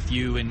now with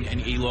you and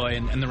Eloy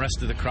and the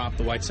rest of the crop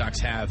the White Sox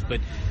have. But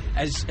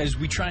as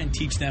we try and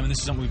teach them, and this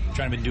is something we've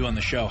tried to do on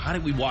the show, how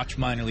do we watch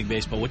minor league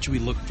baseball? What should we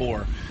look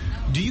for?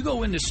 Do you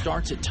go into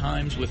starts at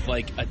times with,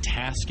 like, a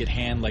task at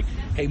hand, like,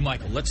 hey,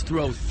 Michael, let's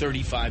throw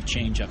 35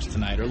 changeups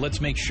tonight, or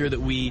let's make sure that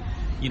we,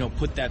 you know,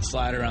 put that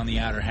slider on the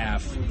outer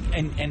half?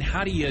 And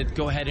how do you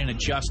go ahead and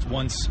adjust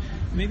once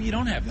maybe you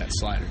don't have that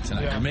slider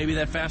tonight, Yeah. or maybe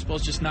that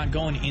fastball's just not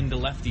going into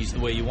lefties the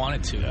way you want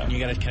it to, and you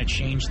got to kind of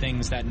change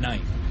things that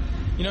night?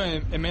 You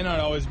know, it may not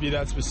always be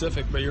that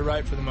specific, but you're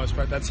right for the most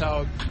part. That's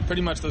how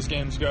pretty much those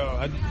games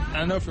go.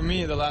 I know for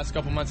me, the last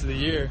couple months of the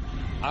year,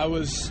 I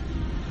was,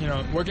 you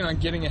know, working on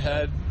getting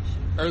ahead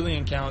early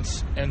in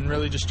counts and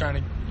really just trying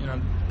to, you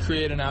know,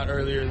 create an out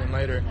earlier than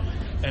later.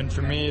 And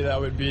for me, that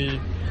would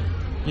be,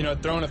 you know,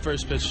 throwing a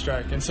first pitch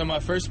strike. And so my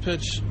first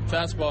pitch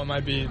fastball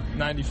might be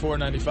 94,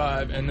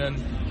 95, and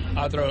then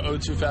I'll throw a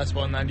 0-2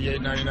 fastball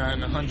 98,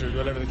 99, 100,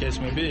 whatever the case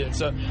may be. And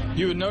so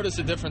you would notice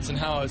a difference in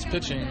how I was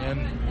pitching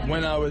and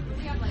when I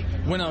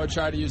would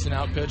try to use an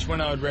out pitch,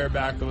 when I would rear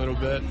back a little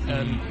bit.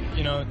 And,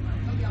 you know,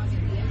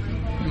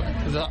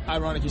 it's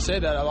ironic you say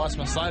that. I lost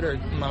my slider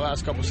in my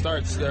last couple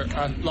starts.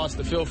 I lost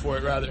the feel for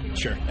it, rather.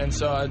 Sure. And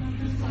so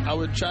I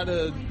would try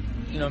to,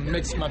 you know,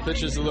 mix my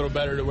pitches a little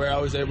better to where I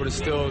was able to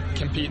still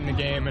compete in the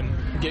game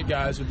and get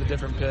guys with a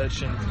different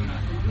pitch. And,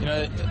 you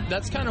know,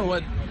 that's kind of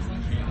what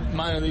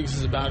minor leagues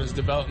is about, is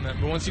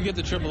development. But once you get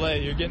to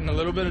AAA, you're getting a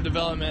little bit of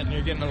development, and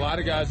you're getting a lot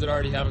of guys that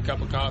already have a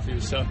cup of coffee.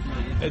 So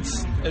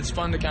it's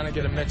fun to kind of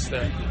get a mix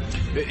there.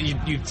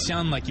 You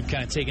sound like you've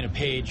kind of taken a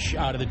page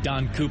out of the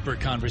Don Cooper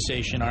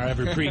conversation, our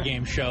every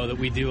pregame show that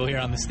we do here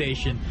on the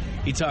station.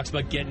 He talks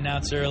about getting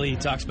outs early. He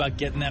talks about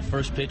getting that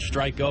first pitch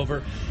strike over.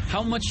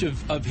 How much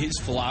of his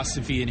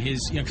philosophy and his,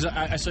 you know, because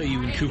I saw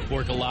you and Coop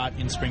work a lot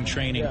in spring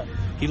training. Yeah.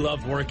 He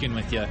loved working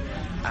with you.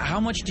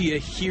 How much do you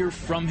hear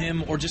from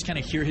him, or just kind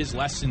of hear his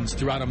lessons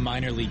throughout a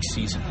minor league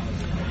season?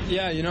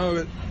 Yeah, you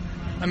know,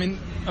 I mean,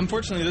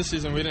 unfortunately this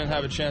season we didn't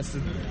have a chance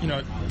to, you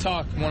know,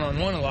 talk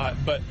one-on-one a lot,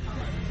 but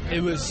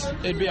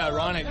it'd be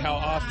ironic how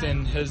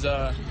often his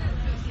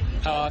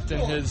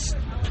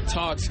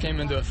talks came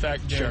into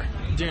effect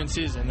during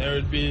season. There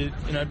would be,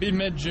 you know, it'd be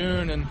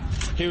mid-June, and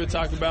he would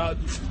talk about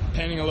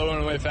painting a low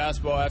and away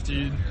fastball after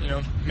you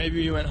know,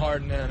 maybe you went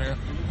hard and in or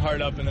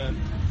hard up and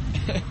in.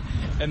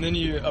 And then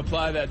you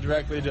apply that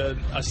directly to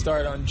a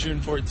start on June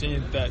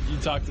 14th that you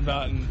talked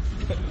about in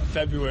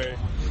February.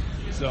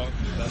 So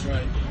that's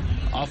right.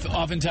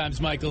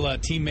 Oftentimes, Michael,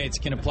 teammates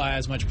can apply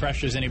as much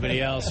pressure as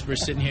anybody else. We're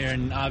sitting here,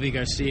 and Avi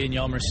Garcia and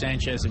Yolmer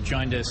Sanchez have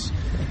joined us.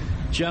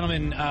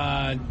 Gentlemen,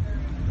 have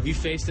you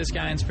faced this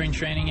guy in spring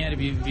training yet?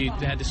 Have you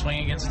had to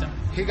swing against him?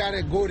 He got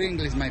a good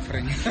English, my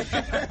friend.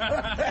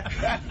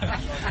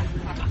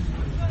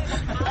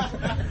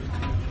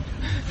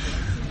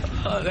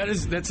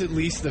 That's at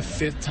least the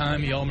fifth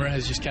time Yolmer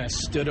has just kind of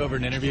stood over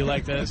an interview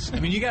like this. I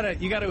mean, you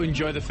gotta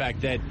enjoy the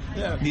fact that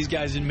these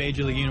guys in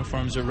major league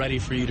uniforms are ready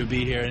for you to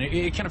be here, and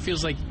it kind of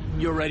feels like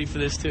you're ready for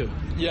this too.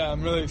 Yeah,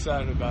 I'm really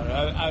excited about it.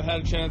 I've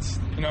had a chance,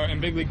 you know, in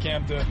big league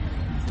camp to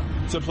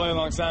play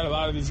alongside a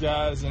lot of these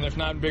guys, and if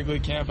not in big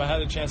league camp, I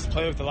had a chance to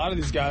play with a lot of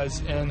these guys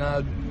in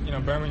you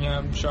know,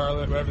 Birmingham,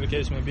 Charlotte, whatever the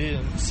case may be,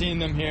 and seeing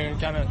them here and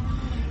kind of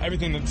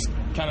everything that's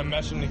kind of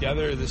meshing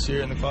together this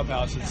year in the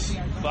clubhouse, it's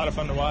a lot of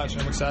fun to watch,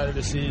 and I'm excited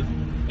to see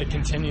it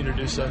continue to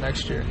do so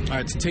next year. All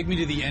right, so take me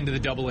to the end of the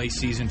Double-A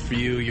season for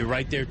you. You're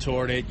right there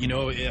toward it. You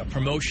know, a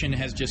promotion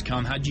has just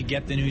come. How'd you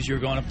get the news you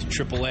were going up to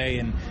Triple-A,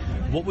 and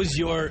what was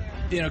your,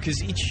 you know,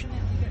 because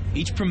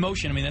each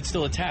promotion, I mean, that's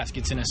still a task.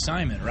 It's an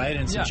assignment, right?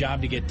 And it's a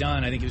job to get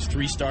done. I think it was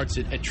 3 starts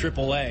at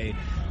AAA.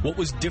 What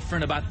was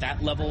different about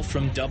that level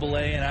from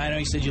AA? And I know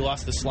you said you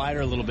lost the slider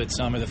a little bit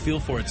some, or the feel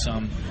for it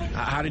some.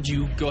 How did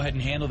you go ahead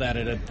and handle that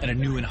at a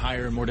new and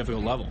higher and more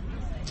difficult level?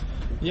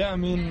 Yeah, I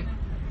mean,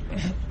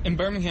 in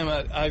Birmingham,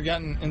 I'd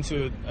gotten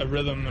into a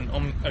rhythm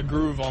and a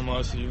groove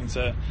almost, you can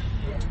say,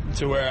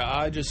 to where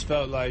I just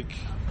felt like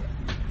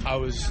I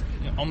was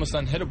almost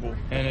unhittable.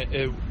 And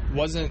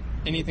wasn't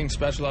anything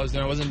special I was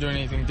doing. I wasn't doing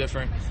anything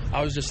different.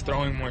 I was just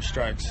throwing more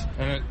strikes.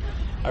 And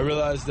I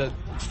realized that,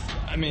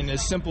 I mean,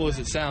 as simple as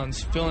it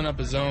sounds, filling up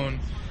a zone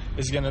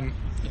is going to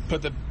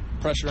put the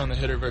pressure on the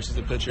hitter versus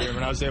the pitcher. And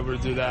when I was able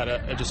to do that,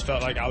 I just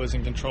felt like I was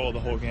in control of the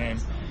whole game.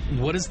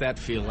 What does that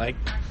feel like?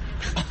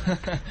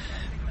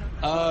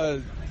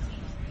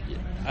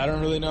 I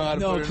don't really know how to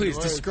put it No, please,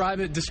 into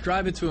words.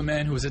 describe it to a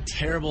man who was a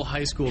terrible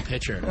high school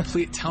pitcher.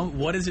 Please tell me,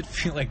 what does it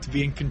feel like to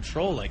be in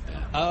control like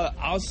that?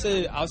 I'll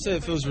say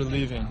it feels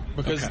relieving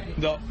because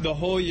the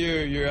whole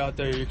year you're out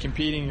there, you're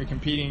competing,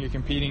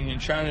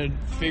 and trying to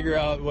figure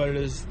out what it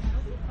is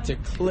to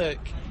click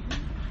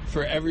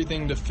for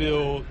everything to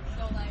feel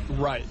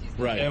right.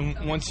 Right.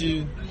 And once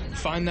you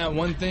find that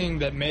one thing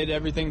that made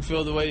everything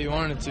feel the way you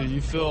wanted it to,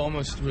 you feel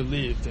almost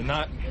relieved and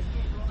not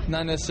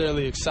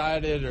necessarily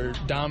excited or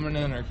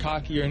dominant or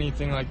cocky or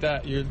anything like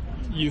that.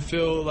 You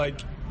feel like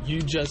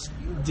you just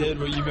did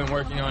what you've been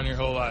working on your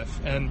whole life.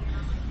 And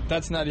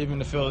that's not even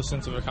to feel a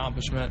sense of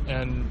accomplishment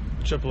in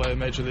AAA,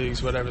 Major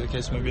Leagues, whatever the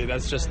case may be.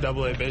 That's just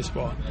AA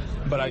baseball.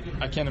 But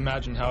I can't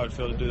imagine how it'd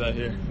feel to do that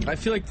here. I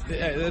feel like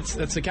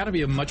that's got to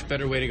be a much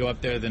better way to go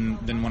up there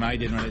than when I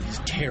did when it was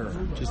terror.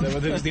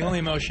 That was the only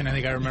emotion I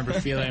think I remember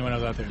feeling when I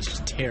was out there. It's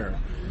just terror.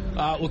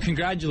 Well,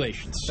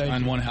 congratulations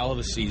on one hell of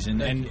a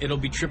season. And it'll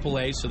be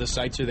AAA, so the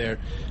sights are there.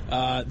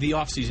 The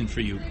off-season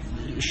for you,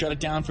 shut it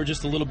down for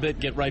just a little bit,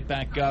 get right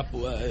back up,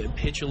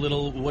 pitch a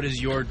little. What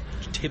is your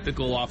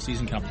typical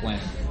off-season kind of plan?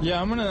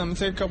 Yeah, I'm gonna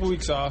take a couple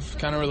weeks off,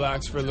 kind of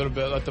relax for a little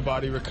bit, let the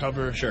body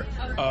recover. Sure.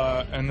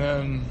 And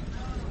then,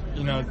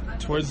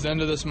 towards the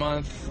end of this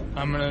month,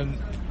 I'm gonna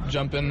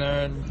jump in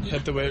there and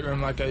hit the weight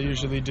room like I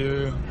usually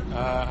do.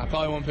 I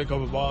probably won't pick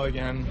up a ball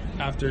again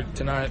after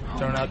tonight,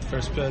 throwing out the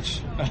first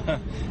pitch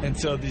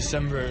until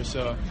December.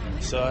 So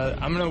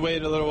I'm going to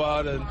wait a little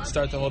while to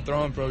start the whole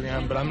throwing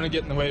program, but I'm going to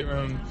get in the weight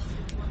room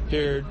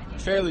here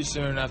fairly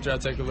soon after I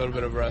take a little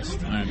bit of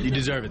rest. All right, you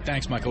deserve it.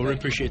 Thanks, Michael. Really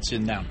appreciate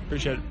sitting down.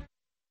 Appreciate it.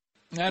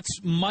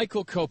 That's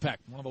Michael Kopech,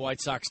 one of the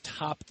White Sox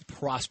top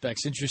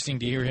prospects. Interesting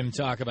to hear him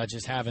talk about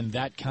just having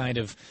that kind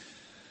of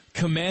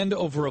command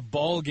over a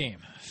ball game.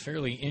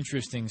 Fairly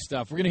interesting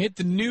stuff. We're going to hit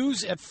the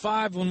news at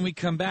 5 when we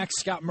come back.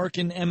 Scott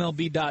Merkin,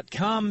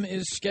 MLB.com,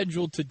 is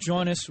scheduled to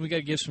join us. We got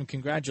to give some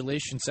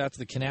congratulations out to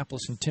the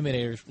Kannapolis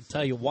Intimidators. We'll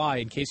tell you why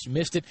in case you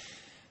missed it.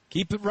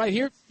 Keep it right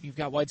here. You've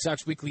got White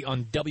Sox Weekly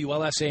on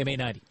WLS AM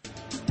 890.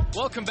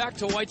 Welcome back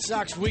to White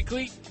Sox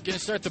Weekly. Going to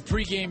start the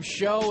pregame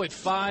show at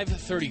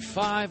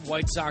 5:35.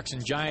 White Sox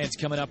and Giants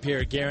coming up here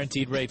at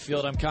Guaranteed Rate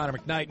Field. I'm Connor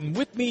McKnight, and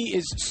with me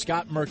is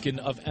Scott Merkin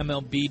of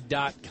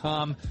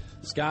MLB.com.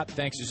 Scott,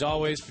 thanks as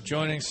always for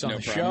joining us on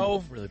the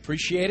show. Really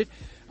appreciate it.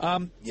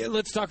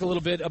 Let's talk a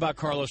little bit about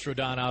Carlos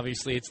Rodon.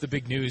 Obviously, it's the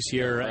big news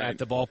here at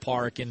the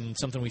ballpark and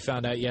something we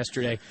found out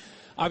yesterday.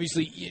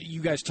 Obviously,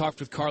 you guys talked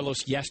with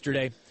Carlos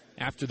yesterday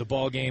after the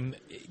ball game.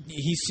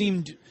 He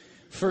seemed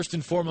first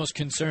and foremost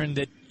concerned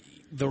that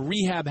the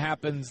rehab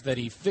happens, that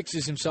he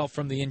fixes himself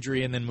from the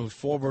injury and then moves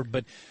forward.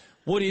 But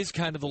what is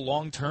kind of the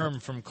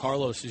long-term from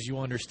Carlos as you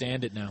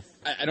understand it now?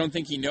 I don't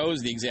think he knows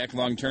the exact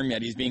long-term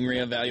yet. He's being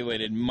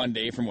reevaluated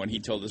Monday from what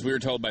he told us. We were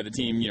told by the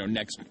team,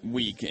 next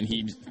week, and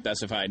he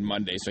specified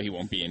Monday, so he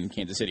won't be in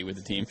Kansas City with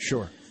the team.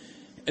 Sure.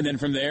 And then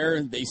from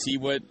there, they see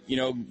what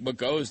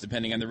goes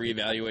depending on the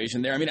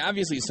reevaluation there. I mean,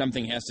 obviously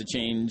something has to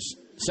change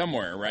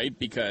somewhere, right?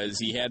 Because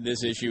he had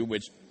this issue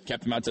which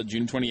kept him out till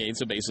June 28th,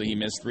 so basically he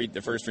missed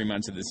the first 3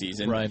 months of the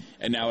season. Right.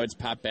 And now it's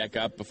popped back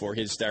up before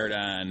his start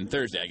on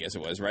Thursday, I guess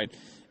it was, right?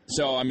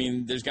 So, I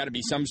mean, there's got to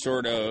be some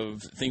sort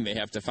of thing they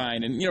have to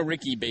find. And,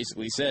 Ricky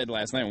basically said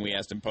last night when we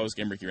asked him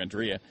post-game, Ricky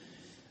Renteria,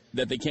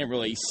 that they can't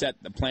really set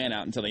the plan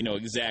out until they know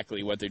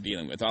exactly what they're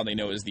dealing with. All they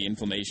know is the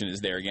inflammation is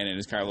there again. And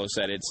as Carlos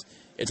said,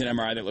 it's an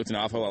MRI that looked an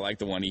awful lot like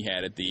the one he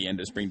had at the end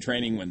of spring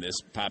training when this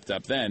popped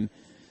up then.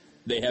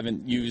 They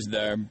haven't used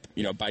the,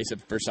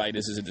 bicep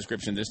bursitis as a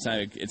description this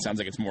time. It sounds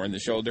like it's more in the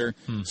shoulder.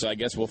 So I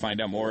guess we'll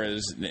find out more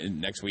as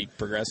next week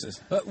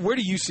progresses. Where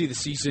do you see the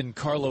season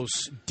Carlos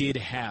did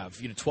have?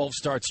 12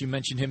 starts. You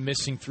mentioned him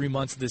missing 3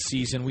 months of the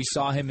season. We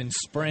saw him in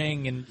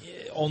spring and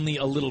only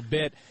a little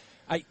bit.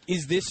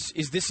 Is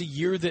this a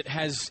year that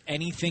has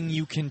anything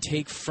you can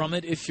take from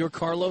it if you're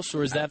Carlos,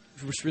 or is that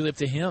really up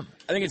to him?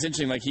 I think it's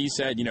interesting. Like he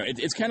said,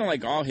 it's kind of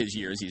like all his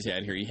years he's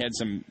had here. He had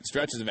some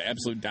stretches of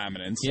absolute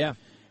dominance. Yeah.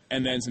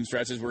 And then some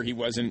stretches where he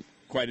wasn't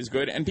quite as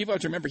good. And people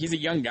have to remember, he's a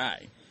young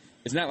guy.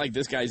 It's not like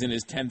this guy's in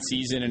his 10th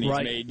season and he's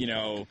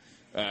made,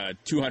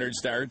 200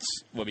 starts.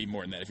 Well, it'd be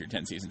more than that if you're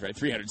 10 seasons, right?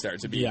 300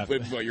 starts would be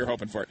what you're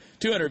hoping for.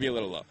 200 would be a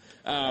little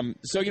low.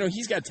 So,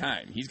 he's got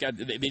time.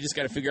 They just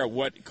got to figure out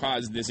what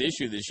caused this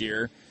issue this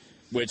year,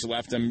 which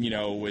left him,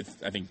 with,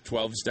 I think,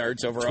 12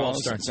 starts overall. 12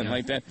 starts, something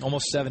like that.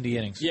 Almost 70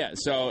 innings. Yeah,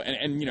 so,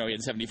 and he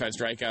had 75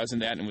 strikeouts in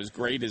that and was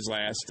great his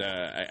last,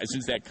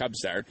 since that Cubs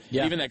start.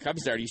 Yeah. Even that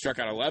Cubs start, he struck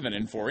out 11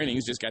 in 4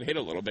 innings, just got hit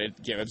a little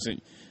bit, gave up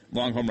some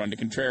long home run to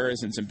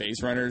Contreras and some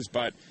base runners,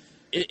 but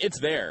it's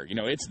there.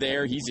 It's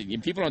there.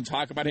 People don't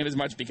talk about him as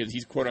much because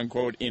he's quote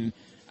unquote in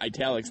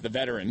italics the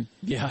veteran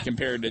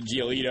compared to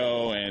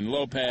Giolito and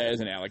Lopez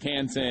and Alec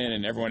Hansen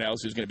and everyone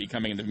else who's going to be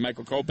coming into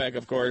Michael Kopech,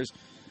 of course.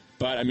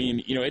 But I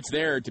mean, it's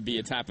there to be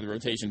a top of the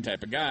rotation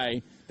type of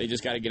guy. They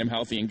just got to get him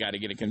healthy and got to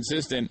get it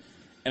consistent.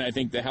 And I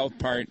think the health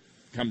part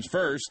comes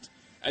first,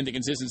 and the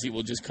consistency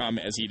will just come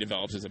as he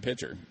develops as a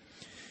pitcher.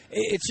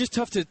 It's just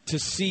tough to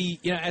see,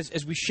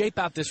 as we shape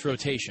out this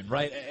rotation,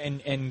 right?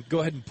 And go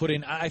ahead and put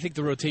in. I think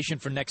the rotation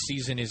for next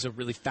season is a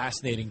really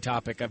fascinating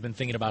topic. I've been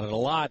thinking about it a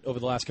lot over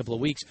the last couple of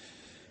weeks.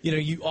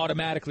 You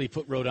automatically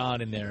put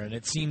Rodon in there, and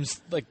it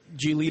seems like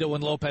Giolito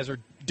and Lopez are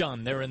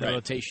done. They're in the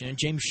rotation, and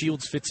James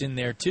Shields fits in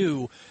there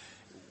too.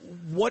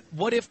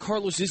 What if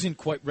Carlos isn't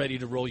quite ready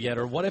to roll yet,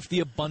 or what if the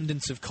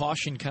abundance of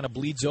caution kind of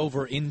bleeds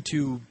over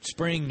into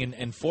spring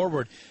and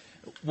forward?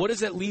 What does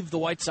that leave the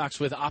White Sox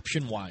with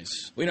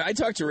option-wise? I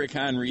talked to Rick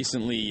Hahn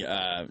recently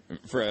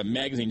for a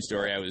magazine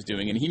story I was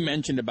doing, and he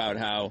mentioned about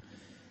how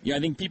I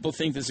think people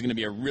think this is going to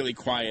be a really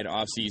quiet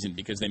offseason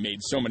because they made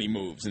so many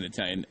moves in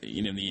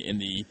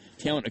the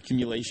talent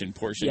accumulation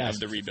portion of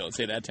the rebuild.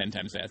 Say that 10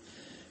 times fast.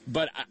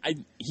 But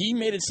he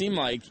made it seem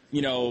like,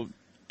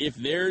 if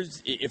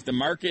the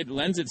market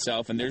lends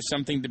itself and there's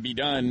something to be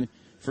done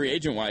free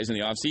agent-wise in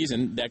the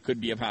offseason, that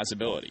could be a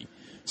possibility.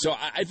 So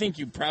I think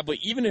you probably,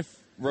 even if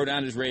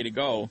Rodon is ready to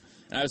go,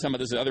 and I was talking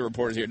about this with other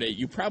reporters here today,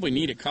 you probably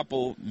need a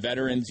couple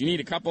veterans. You need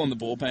a couple in the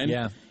bullpen.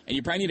 Yeah. And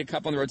you probably need a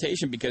couple in the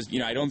rotation because,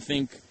 I don't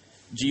think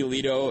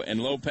Giolito and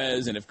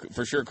Lopez, and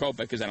for sure Kopech,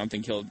 because I don't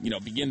think he'll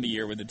begin the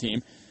year with the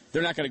team.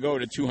 They're not going to go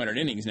to 200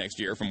 innings next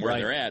year from where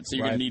they're at. So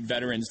you're going to need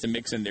veterans to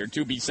mix in there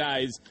too,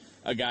 besides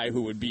a guy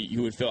who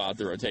would fill out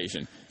the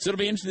rotation. So it'll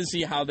be interesting to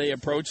see how they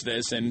approach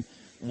this and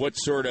what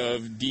sort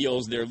of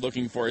deals they're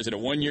looking for. Is it a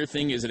one-year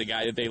thing? Is it a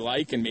guy that they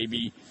like and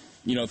maybe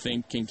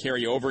think can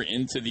carry over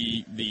into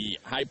the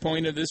high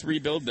point of this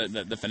rebuild,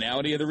 the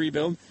finality of the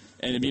rebuild?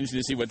 And it'd be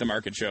interesting to see what the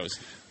market shows.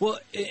 Well,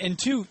 and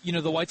two,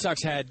 the White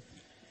Sox had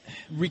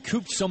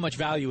recouped so much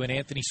value in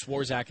Anthony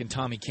Swarzak and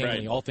Tommy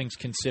Kahnle, all things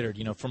considered,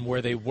 from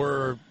where they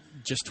were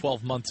just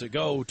 12 months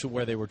ago to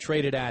where they were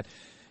traded at.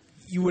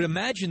 You would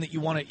imagine that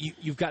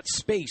you've got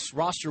space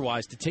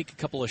roster-wise to take a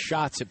couple of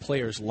shots at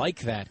players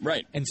like that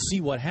and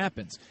see what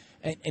happens.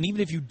 And even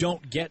if you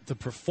don't get the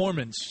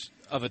performance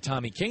of a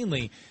Tommy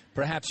Kahnle,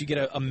 perhaps you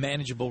get a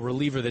manageable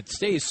reliever that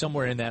stays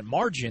somewhere in that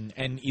margin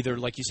and either,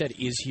 like you said,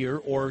 is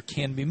here or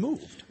can be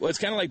moved. Well, it's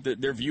kind of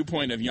like their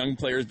viewpoint of young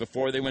players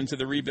before they went to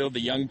the rebuild. The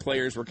young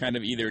players were kind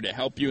of either to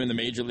help you in the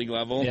major league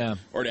level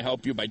or to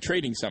help you by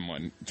trading for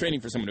someone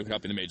who could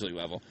help you in the major league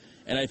level.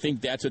 And I think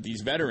that's what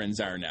these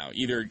veterans are now.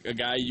 Either a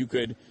guy you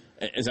could,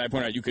 as I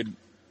point out, you could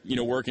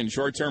work in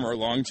short term or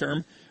long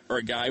term, or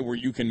a guy where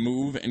you can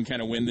move and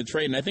kind of win the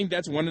trade. And I think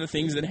that's one of the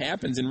things that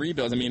happens in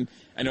rebuilds. I mean,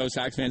 I know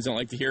Sox fans don't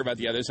like to hear about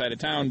the other side of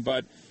town,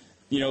 but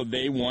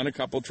they won a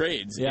couple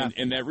trades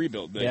in that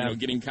rebuild.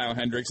 Getting Kyle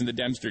Hendricks in the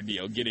Dempster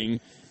deal,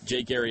 getting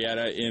Jake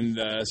Arrieta in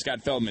the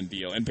Scott Feldman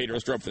deal, and Pedro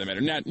Strop for the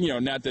matter. Not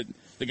that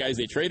the guys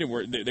they traded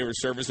were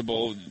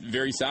serviceable,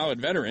 very solid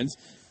veterans,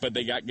 but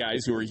they got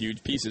guys who were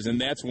huge pieces, and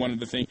that's one of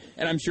the things.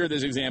 And I'm sure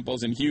there's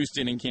examples in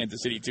Houston and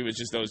Kansas City too. It's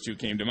just those two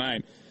came to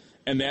mind,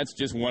 and that's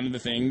just one of the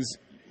things.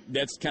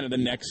 That's kind of the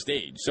next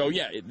stage. So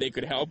yeah, they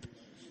could help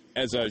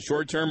as a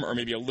short term or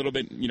maybe a little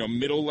bit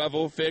middle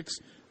level fix.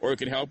 Or it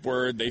could help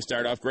where they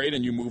start off great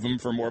and you move them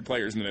for more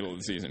players in the middle of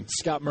the season.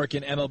 Scott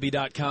Merkin,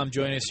 MLB.com,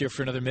 join us here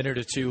for another minute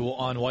or two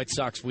on White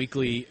Sox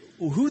Weekly.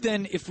 Who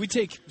then,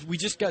 we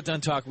just got done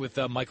talking with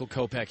Michael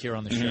Kopech here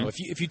on the show.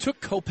 If you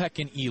took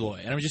Kopech and Eloy,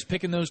 and I'm just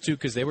picking those two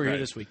because they were here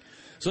this week.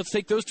 So let's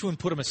take those two and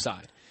put them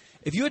aside.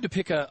 If you had to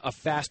pick a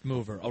fast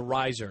mover, a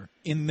riser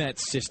in that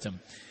system,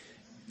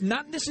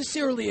 not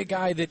necessarily a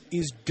guy that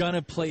is going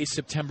to play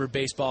September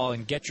baseball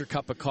and get your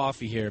cup of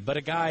coffee here, but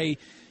a guy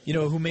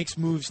who makes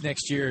moves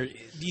next year. Do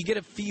you get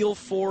a feel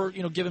for,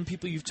 given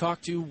people you've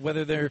talked to,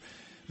 whether there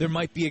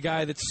might be a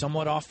guy that's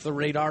somewhat off the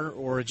radar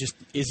or just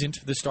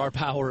isn't the star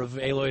power of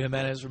Eloy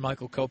Jimenez or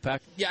Michael Kopech?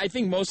 Yeah, I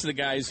think most of the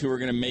guys who are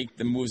going to make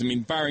the moves,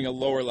 barring a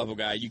lower-level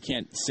guy, you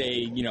can't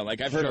say,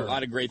 I've heard a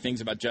lot of great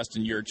things about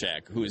Justin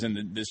Yurchak, who is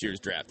in this year's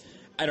draft.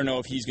 I don't know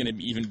if he's going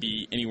to even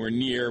be anywhere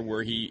near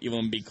where he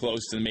will be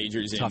close to the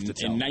majors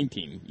in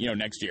 19,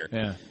 next year.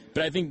 Yeah.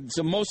 But I think,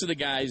 so most of the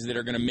guys that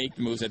are going to make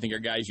the moves, I think, are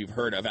guys you've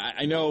heard of.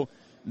 I know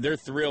they're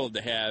thrilled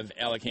to have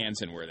Alec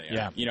Hansen where they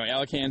are. Yeah.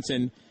 Alec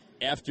Hansen,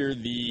 after I'm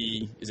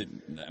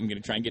going to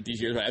try and get these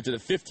years right, after the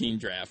 15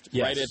 draft,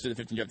 right after the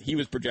 15 draft, he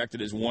was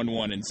projected as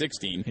 1-1 and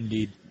 16.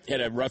 Indeed.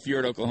 Had a rough year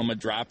at Oklahoma,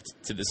 dropped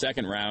to the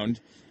second round,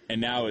 and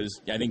now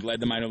led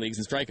the minor leagues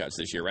in strikeouts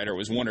this year, right? Or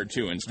was 1 or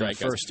 2 in strikeouts.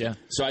 First, yeah.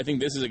 So I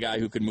think this is a guy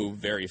who could move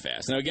very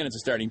fast. Now, again, it's a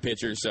starting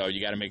pitcher, so you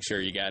got to make sure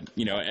you got,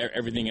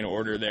 everything in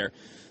order there.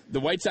 The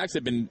White Sox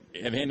have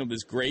handled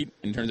this great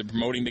in terms of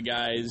promoting the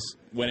guys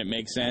when it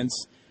makes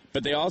sense.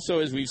 But they also,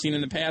 as we've seen in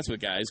the past with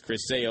guys,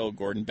 Chris Sale,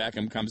 Gordon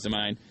Beckham comes to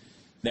mind,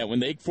 that when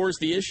they force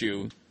the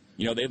issue,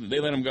 they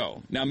let them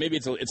go. Now, maybe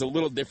it's a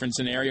little different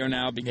scenario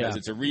now because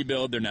it's a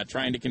rebuild. They're not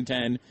trying to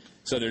contend,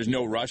 so there's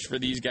no rush for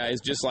these guys.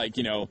 Just like,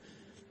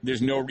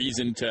 there's no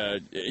reason to.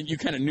 You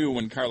kind of knew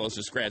when Carlos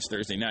was scratched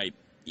Thursday night,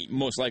 he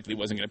most likely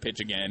wasn't going to pitch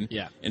again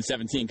in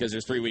 17 because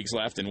there's 3 weeks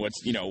left, and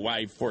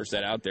why force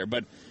that out there?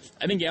 But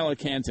I think Alec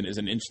Canton is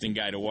an interesting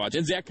guy to watch,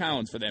 and Zach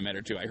Collins for that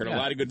matter too. I heard a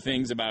lot of good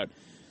things about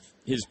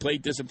his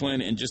plate discipline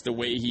and just the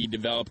way he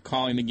developed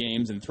calling the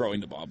games and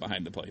throwing the ball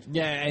behind the plate.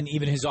 Yeah, and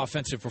even his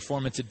offensive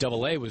performance at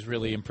Double-A was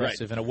really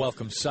impressive and a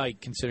welcome sight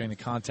considering the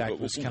contact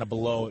was kind of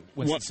below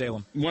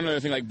Winston-Salem. One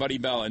other thing, like Buddy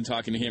Bell, and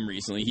talking to him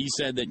recently, he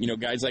said that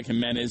guys like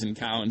Jimenez and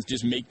Collins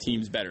just make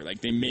teams better. Like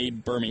they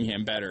made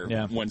Birmingham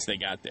better once they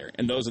got there,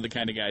 and those are the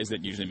kind of guys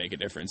that usually make a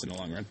difference in the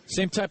long run.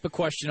 Same type of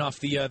question off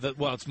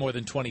it's more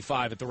than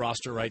 25 at the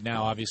roster right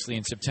now, obviously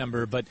in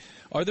September. But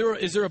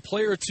is there a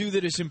player or two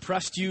that has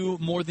impressed you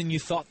more than you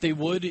thought they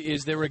would?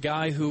 Is there a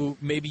guy who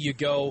maybe you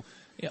go,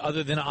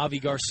 other than Avi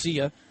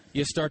Garcia,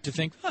 you start to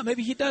think,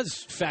 maybe he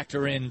does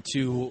factor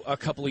into a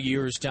couple of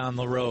years down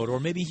the road,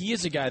 or maybe he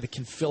is a guy that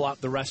can fill out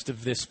the rest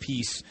of this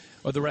piece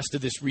or the rest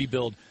of this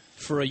rebuild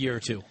for a year or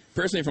two?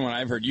 Personally, from what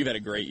I've heard, you've had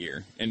a great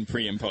year in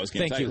pre- and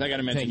post-game. Thank you. I got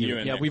to mention you.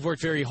 Yeah, we've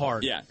worked very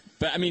hard. Yeah.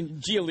 But,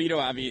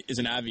 Giolito is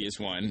an obvious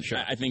one.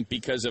 Sure. I think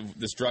because of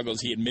the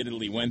struggles he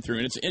admittedly went through.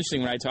 And it's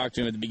interesting, when I talked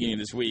to him at the beginning of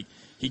this week,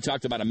 he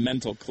talked about a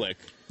mental click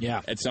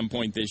at some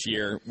point this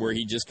year where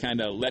he just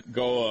kind of let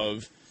go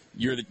of,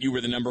 you were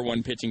the number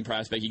one pitching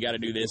prospect, you got to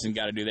do this and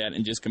got to do that,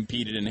 and just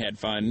competed and had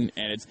fun.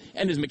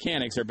 And his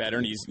mechanics are better,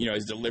 and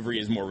his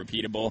delivery is more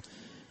repeatable.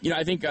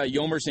 I think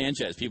Yolmer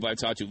Sanchez, people I've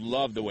talked to,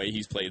 love the way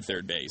he's played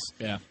third base.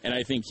 Yeah. And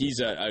I think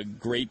he's a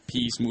great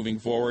piece moving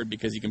forward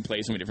because he can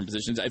play so many different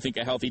positions. I think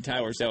a healthy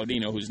Tyler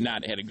Saladino, who's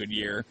not had a good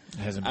year,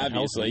 hasn't been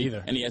obviously, healthy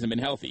either. And he hasn't been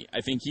healthy.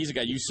 I think he's a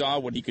guy, you saw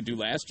what he could do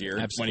last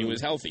year when he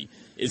was healthy.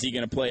 Is he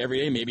going to play every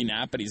day? Maybe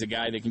not, but he's a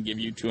guy that can give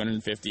you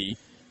 250,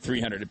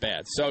 300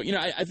 at-bats. So,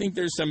 I think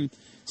there's some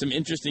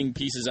interesting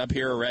pieces up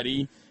here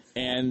already.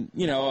 And,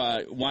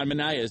 Juan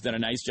Minaya has done a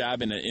nice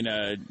job in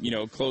a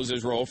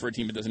closer's role for a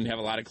team that doesn't have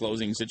a lot of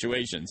closing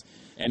situations.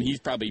 And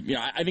he's probably,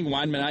 I think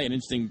Juan Minaya, an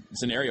interesting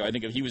scenario. I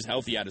think if he was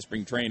healthy out of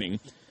spring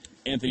training,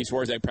 Anthony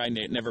Swarzak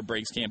probably never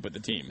breaks camp with the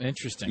team.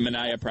 Interesting.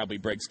 Minaya probably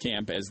breaks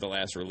camp as the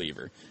last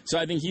reliever. So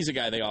I think he's a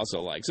guy they also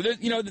like. So,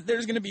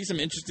 there's going to be some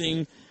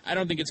interesting, I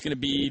don't think it's going to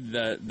be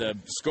the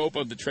scope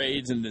of the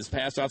trades in this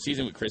past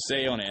offseason with Chris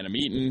Sale and Adam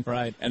Eaton.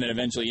 Right. And then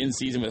eventually in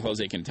season with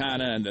Jose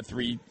Quintana and the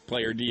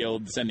 3-player deal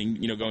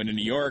going to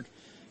New York.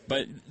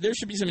 But there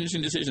should be some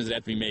interesting decisions that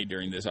have to be made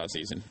during this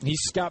offseason.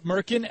 He's Scott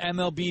Merkin,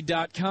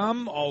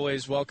 MLB.com.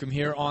 Always welcome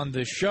here on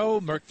the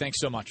show. Merk, thanks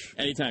so much.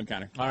 Anytime,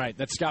 Connor. All right,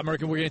 that's Scott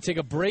Merkin. We're going to take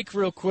a break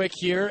real quick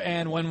here,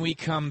 and when we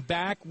come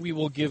back, we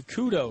will give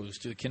kudos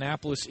to the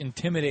Kannapolis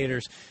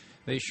Intimidators.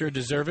 They sure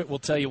deserve it. We'll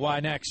tell you why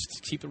next.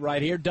 Keep it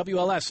right here.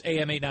 WLS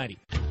AM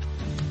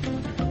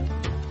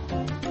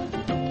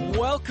 890.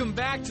 Welcome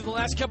back to the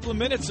last couple of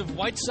minutes of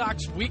White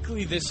Sox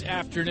Weekly this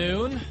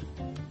afternoon.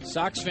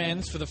 Sox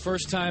fans, for the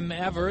first time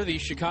ever, the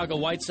Chicago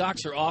White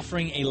Sox are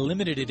offering a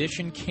limited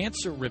edition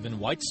cancer ribbon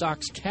White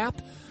Sox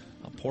cap.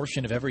 A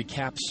portion of every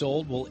cap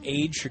sold will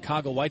aid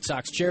Chicago White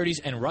Sox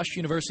charities and Rush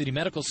University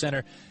Medical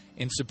Center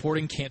in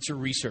supporting cancer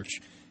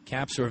research.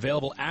 Caps are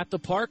available at the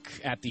park,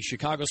 at the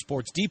Chicago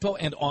Sports Depot,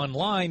 and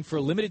online for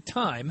a limited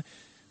time.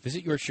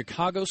 Visit your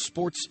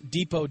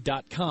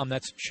chicagosportsdepot.com.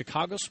 That's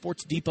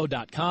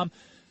chicagosportsdepot.com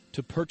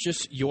to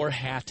purchase your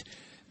hat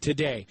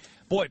today.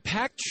 Boy,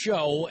 packed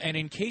show, and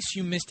in case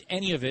you missed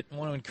any of it, I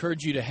want to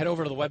encourage you to head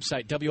over to the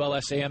website,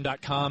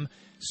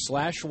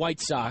 WLSAM.com/White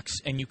Sox,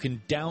 and you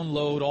can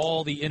download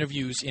all the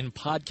interviews in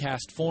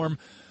podcast form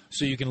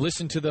so you can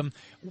listen to them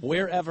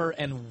wherever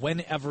and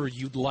whenever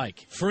you'd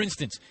like. For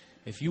instance,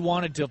 if you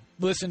wanted to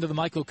listen to the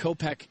Michael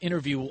Kopech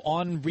interview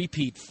on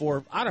repeat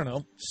for,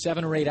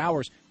 7 or 8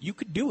 hours, you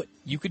could do it.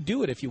 You could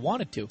do it if you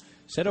wanted to.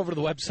 Head over to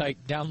the website,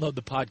 download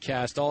the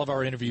podcast. All of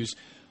our interviews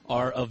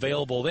are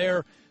available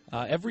there.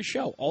 Every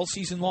show, all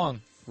season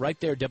long, right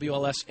there,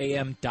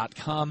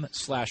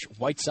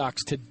 WLSAM.com/White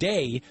Sox.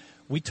 Today,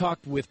 we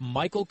talked with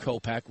Michael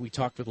Kopech, we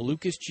talked with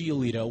Lucas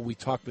Giolito, we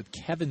talked with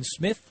Kevin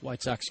Smith,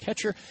 White Sox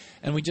catcher,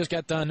 and we just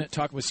got done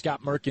talking with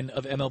Scott Merkin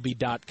of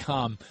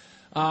MLB.com.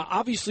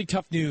 Obviously,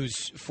 tough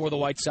news for the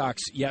White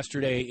Sox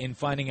yesterday in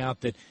finding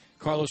out that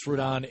Carlos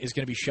Rodon is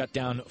going to be shut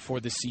down for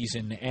the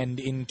season. And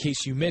in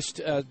case you missed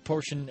a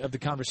portion of the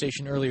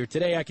conversation earlier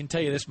today, I can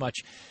tell you this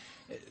much.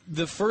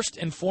 The first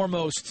and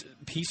foremost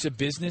piece of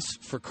business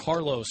for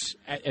Carlos,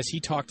 as he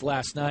talked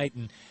last night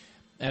and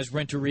as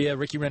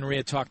Ricky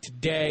Renteria talked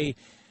today,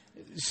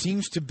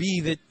 seems to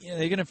be that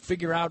they're going to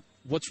figure out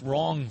what's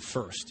wrong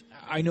first.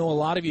 I know a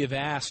lot of you have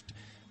asked,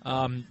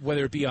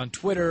 whether it be on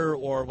Twitter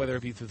or whether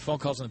it be through the phone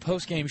calls on the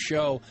postgame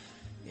show,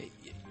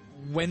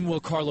 when will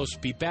Carlos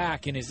be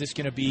back, and is this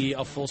going to be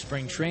a full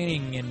spring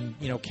training, and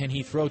can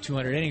he throw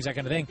 200 innings, that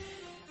kind of thing.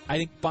 I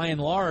think by and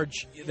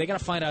large, they got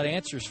to find out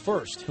answers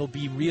first. He'll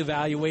be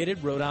reevaluated,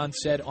 Rodon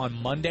said, on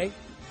Monday.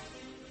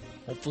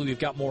 Hopefully we've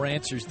got more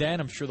answers then.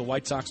 I'm sure the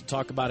White Sox will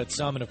talk about it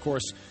some. And, of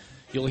course,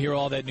 you'll hear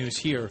all that news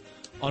here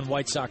on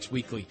White Sox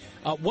Weekly.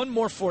 One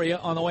more for you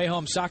on the way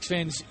home. Sox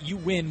fans, you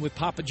win with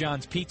Papa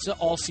John's Pizza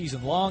all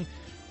season long.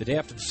 The day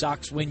after the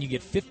Sox win, you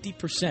get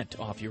 50%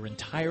 off your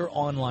entire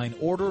online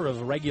order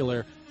of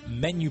regular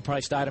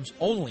menu-priced items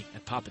only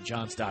at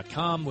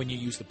PapaJohns.com when you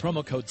use the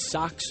promo code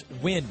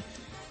SOXWIN.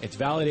 It's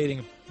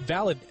valid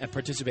at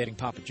participating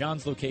Papa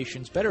John's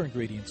locations. Better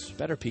ingredients,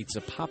 better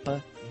pizza,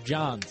 Papa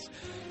John's.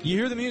 You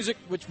hear the music,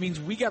 which means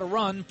we got to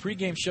run.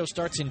 Pre-game show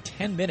starts in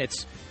 10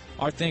 minutes.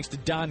 Our thanks to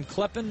Don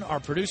Kleppen,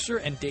 our producer,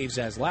 and Dave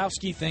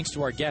Zaslowski. Thanks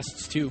to our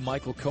guests, too,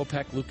 Michael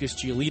Kopech, Lucas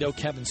Giolito,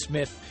 Kevin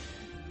Smith,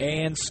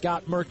 and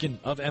Scott Merkin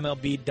of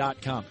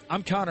MLB.com.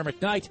 I'm Connor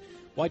McKnight.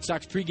 White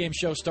Sox pregame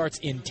show starts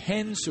in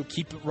 10, so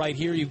keep it right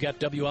here. You've got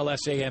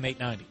WLS AM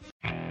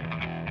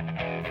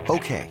 890.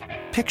 Okay,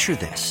 picture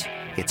this.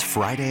 It's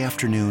Friday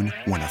afternoon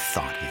when a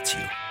thought hits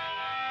you.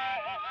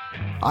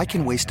 I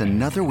can waste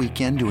another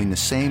weekend doing the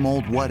same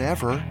old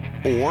whatever,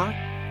 or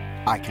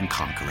I can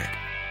conquer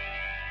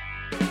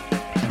it.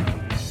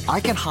 I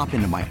can hop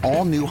into my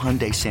all-new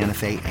Hyundai Santa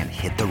Fe and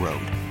hit the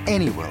road.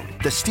 Any road.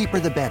 The steeper,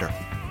 the better.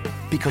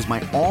 Because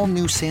my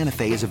all-new Santa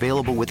Fe is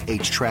available with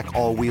H-Track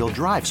all-wheel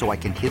drive, so I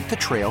can hit the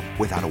trail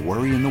without a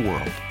worry in the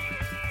world.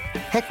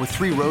 Heck, with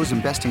 3 rows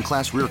and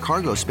best-in-class rear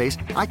cargo space,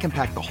 I can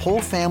pack the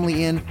whole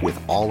family in with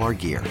all our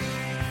gear.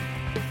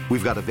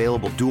 We've got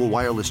available dual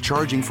wireless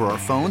charging for our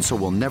phones, so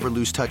we'll never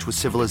lose touch with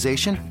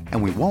civilization,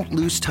 and we won't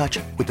lose touch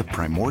with the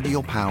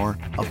primordial power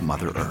of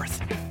Mother Earth.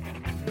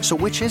 So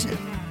which is it?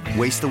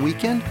 Waste the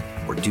weekend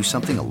or do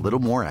something a little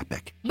more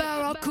epic?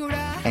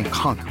 And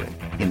conquer it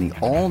in the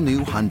all-new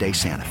Hyundai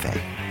Santa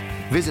Fe.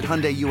 Visit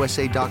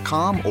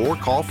HyundaiUSA.com or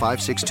call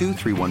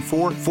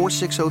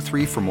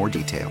 562-314-4603 for more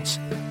details.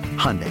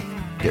 Hyundai,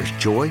 there's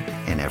joy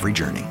in every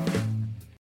journey.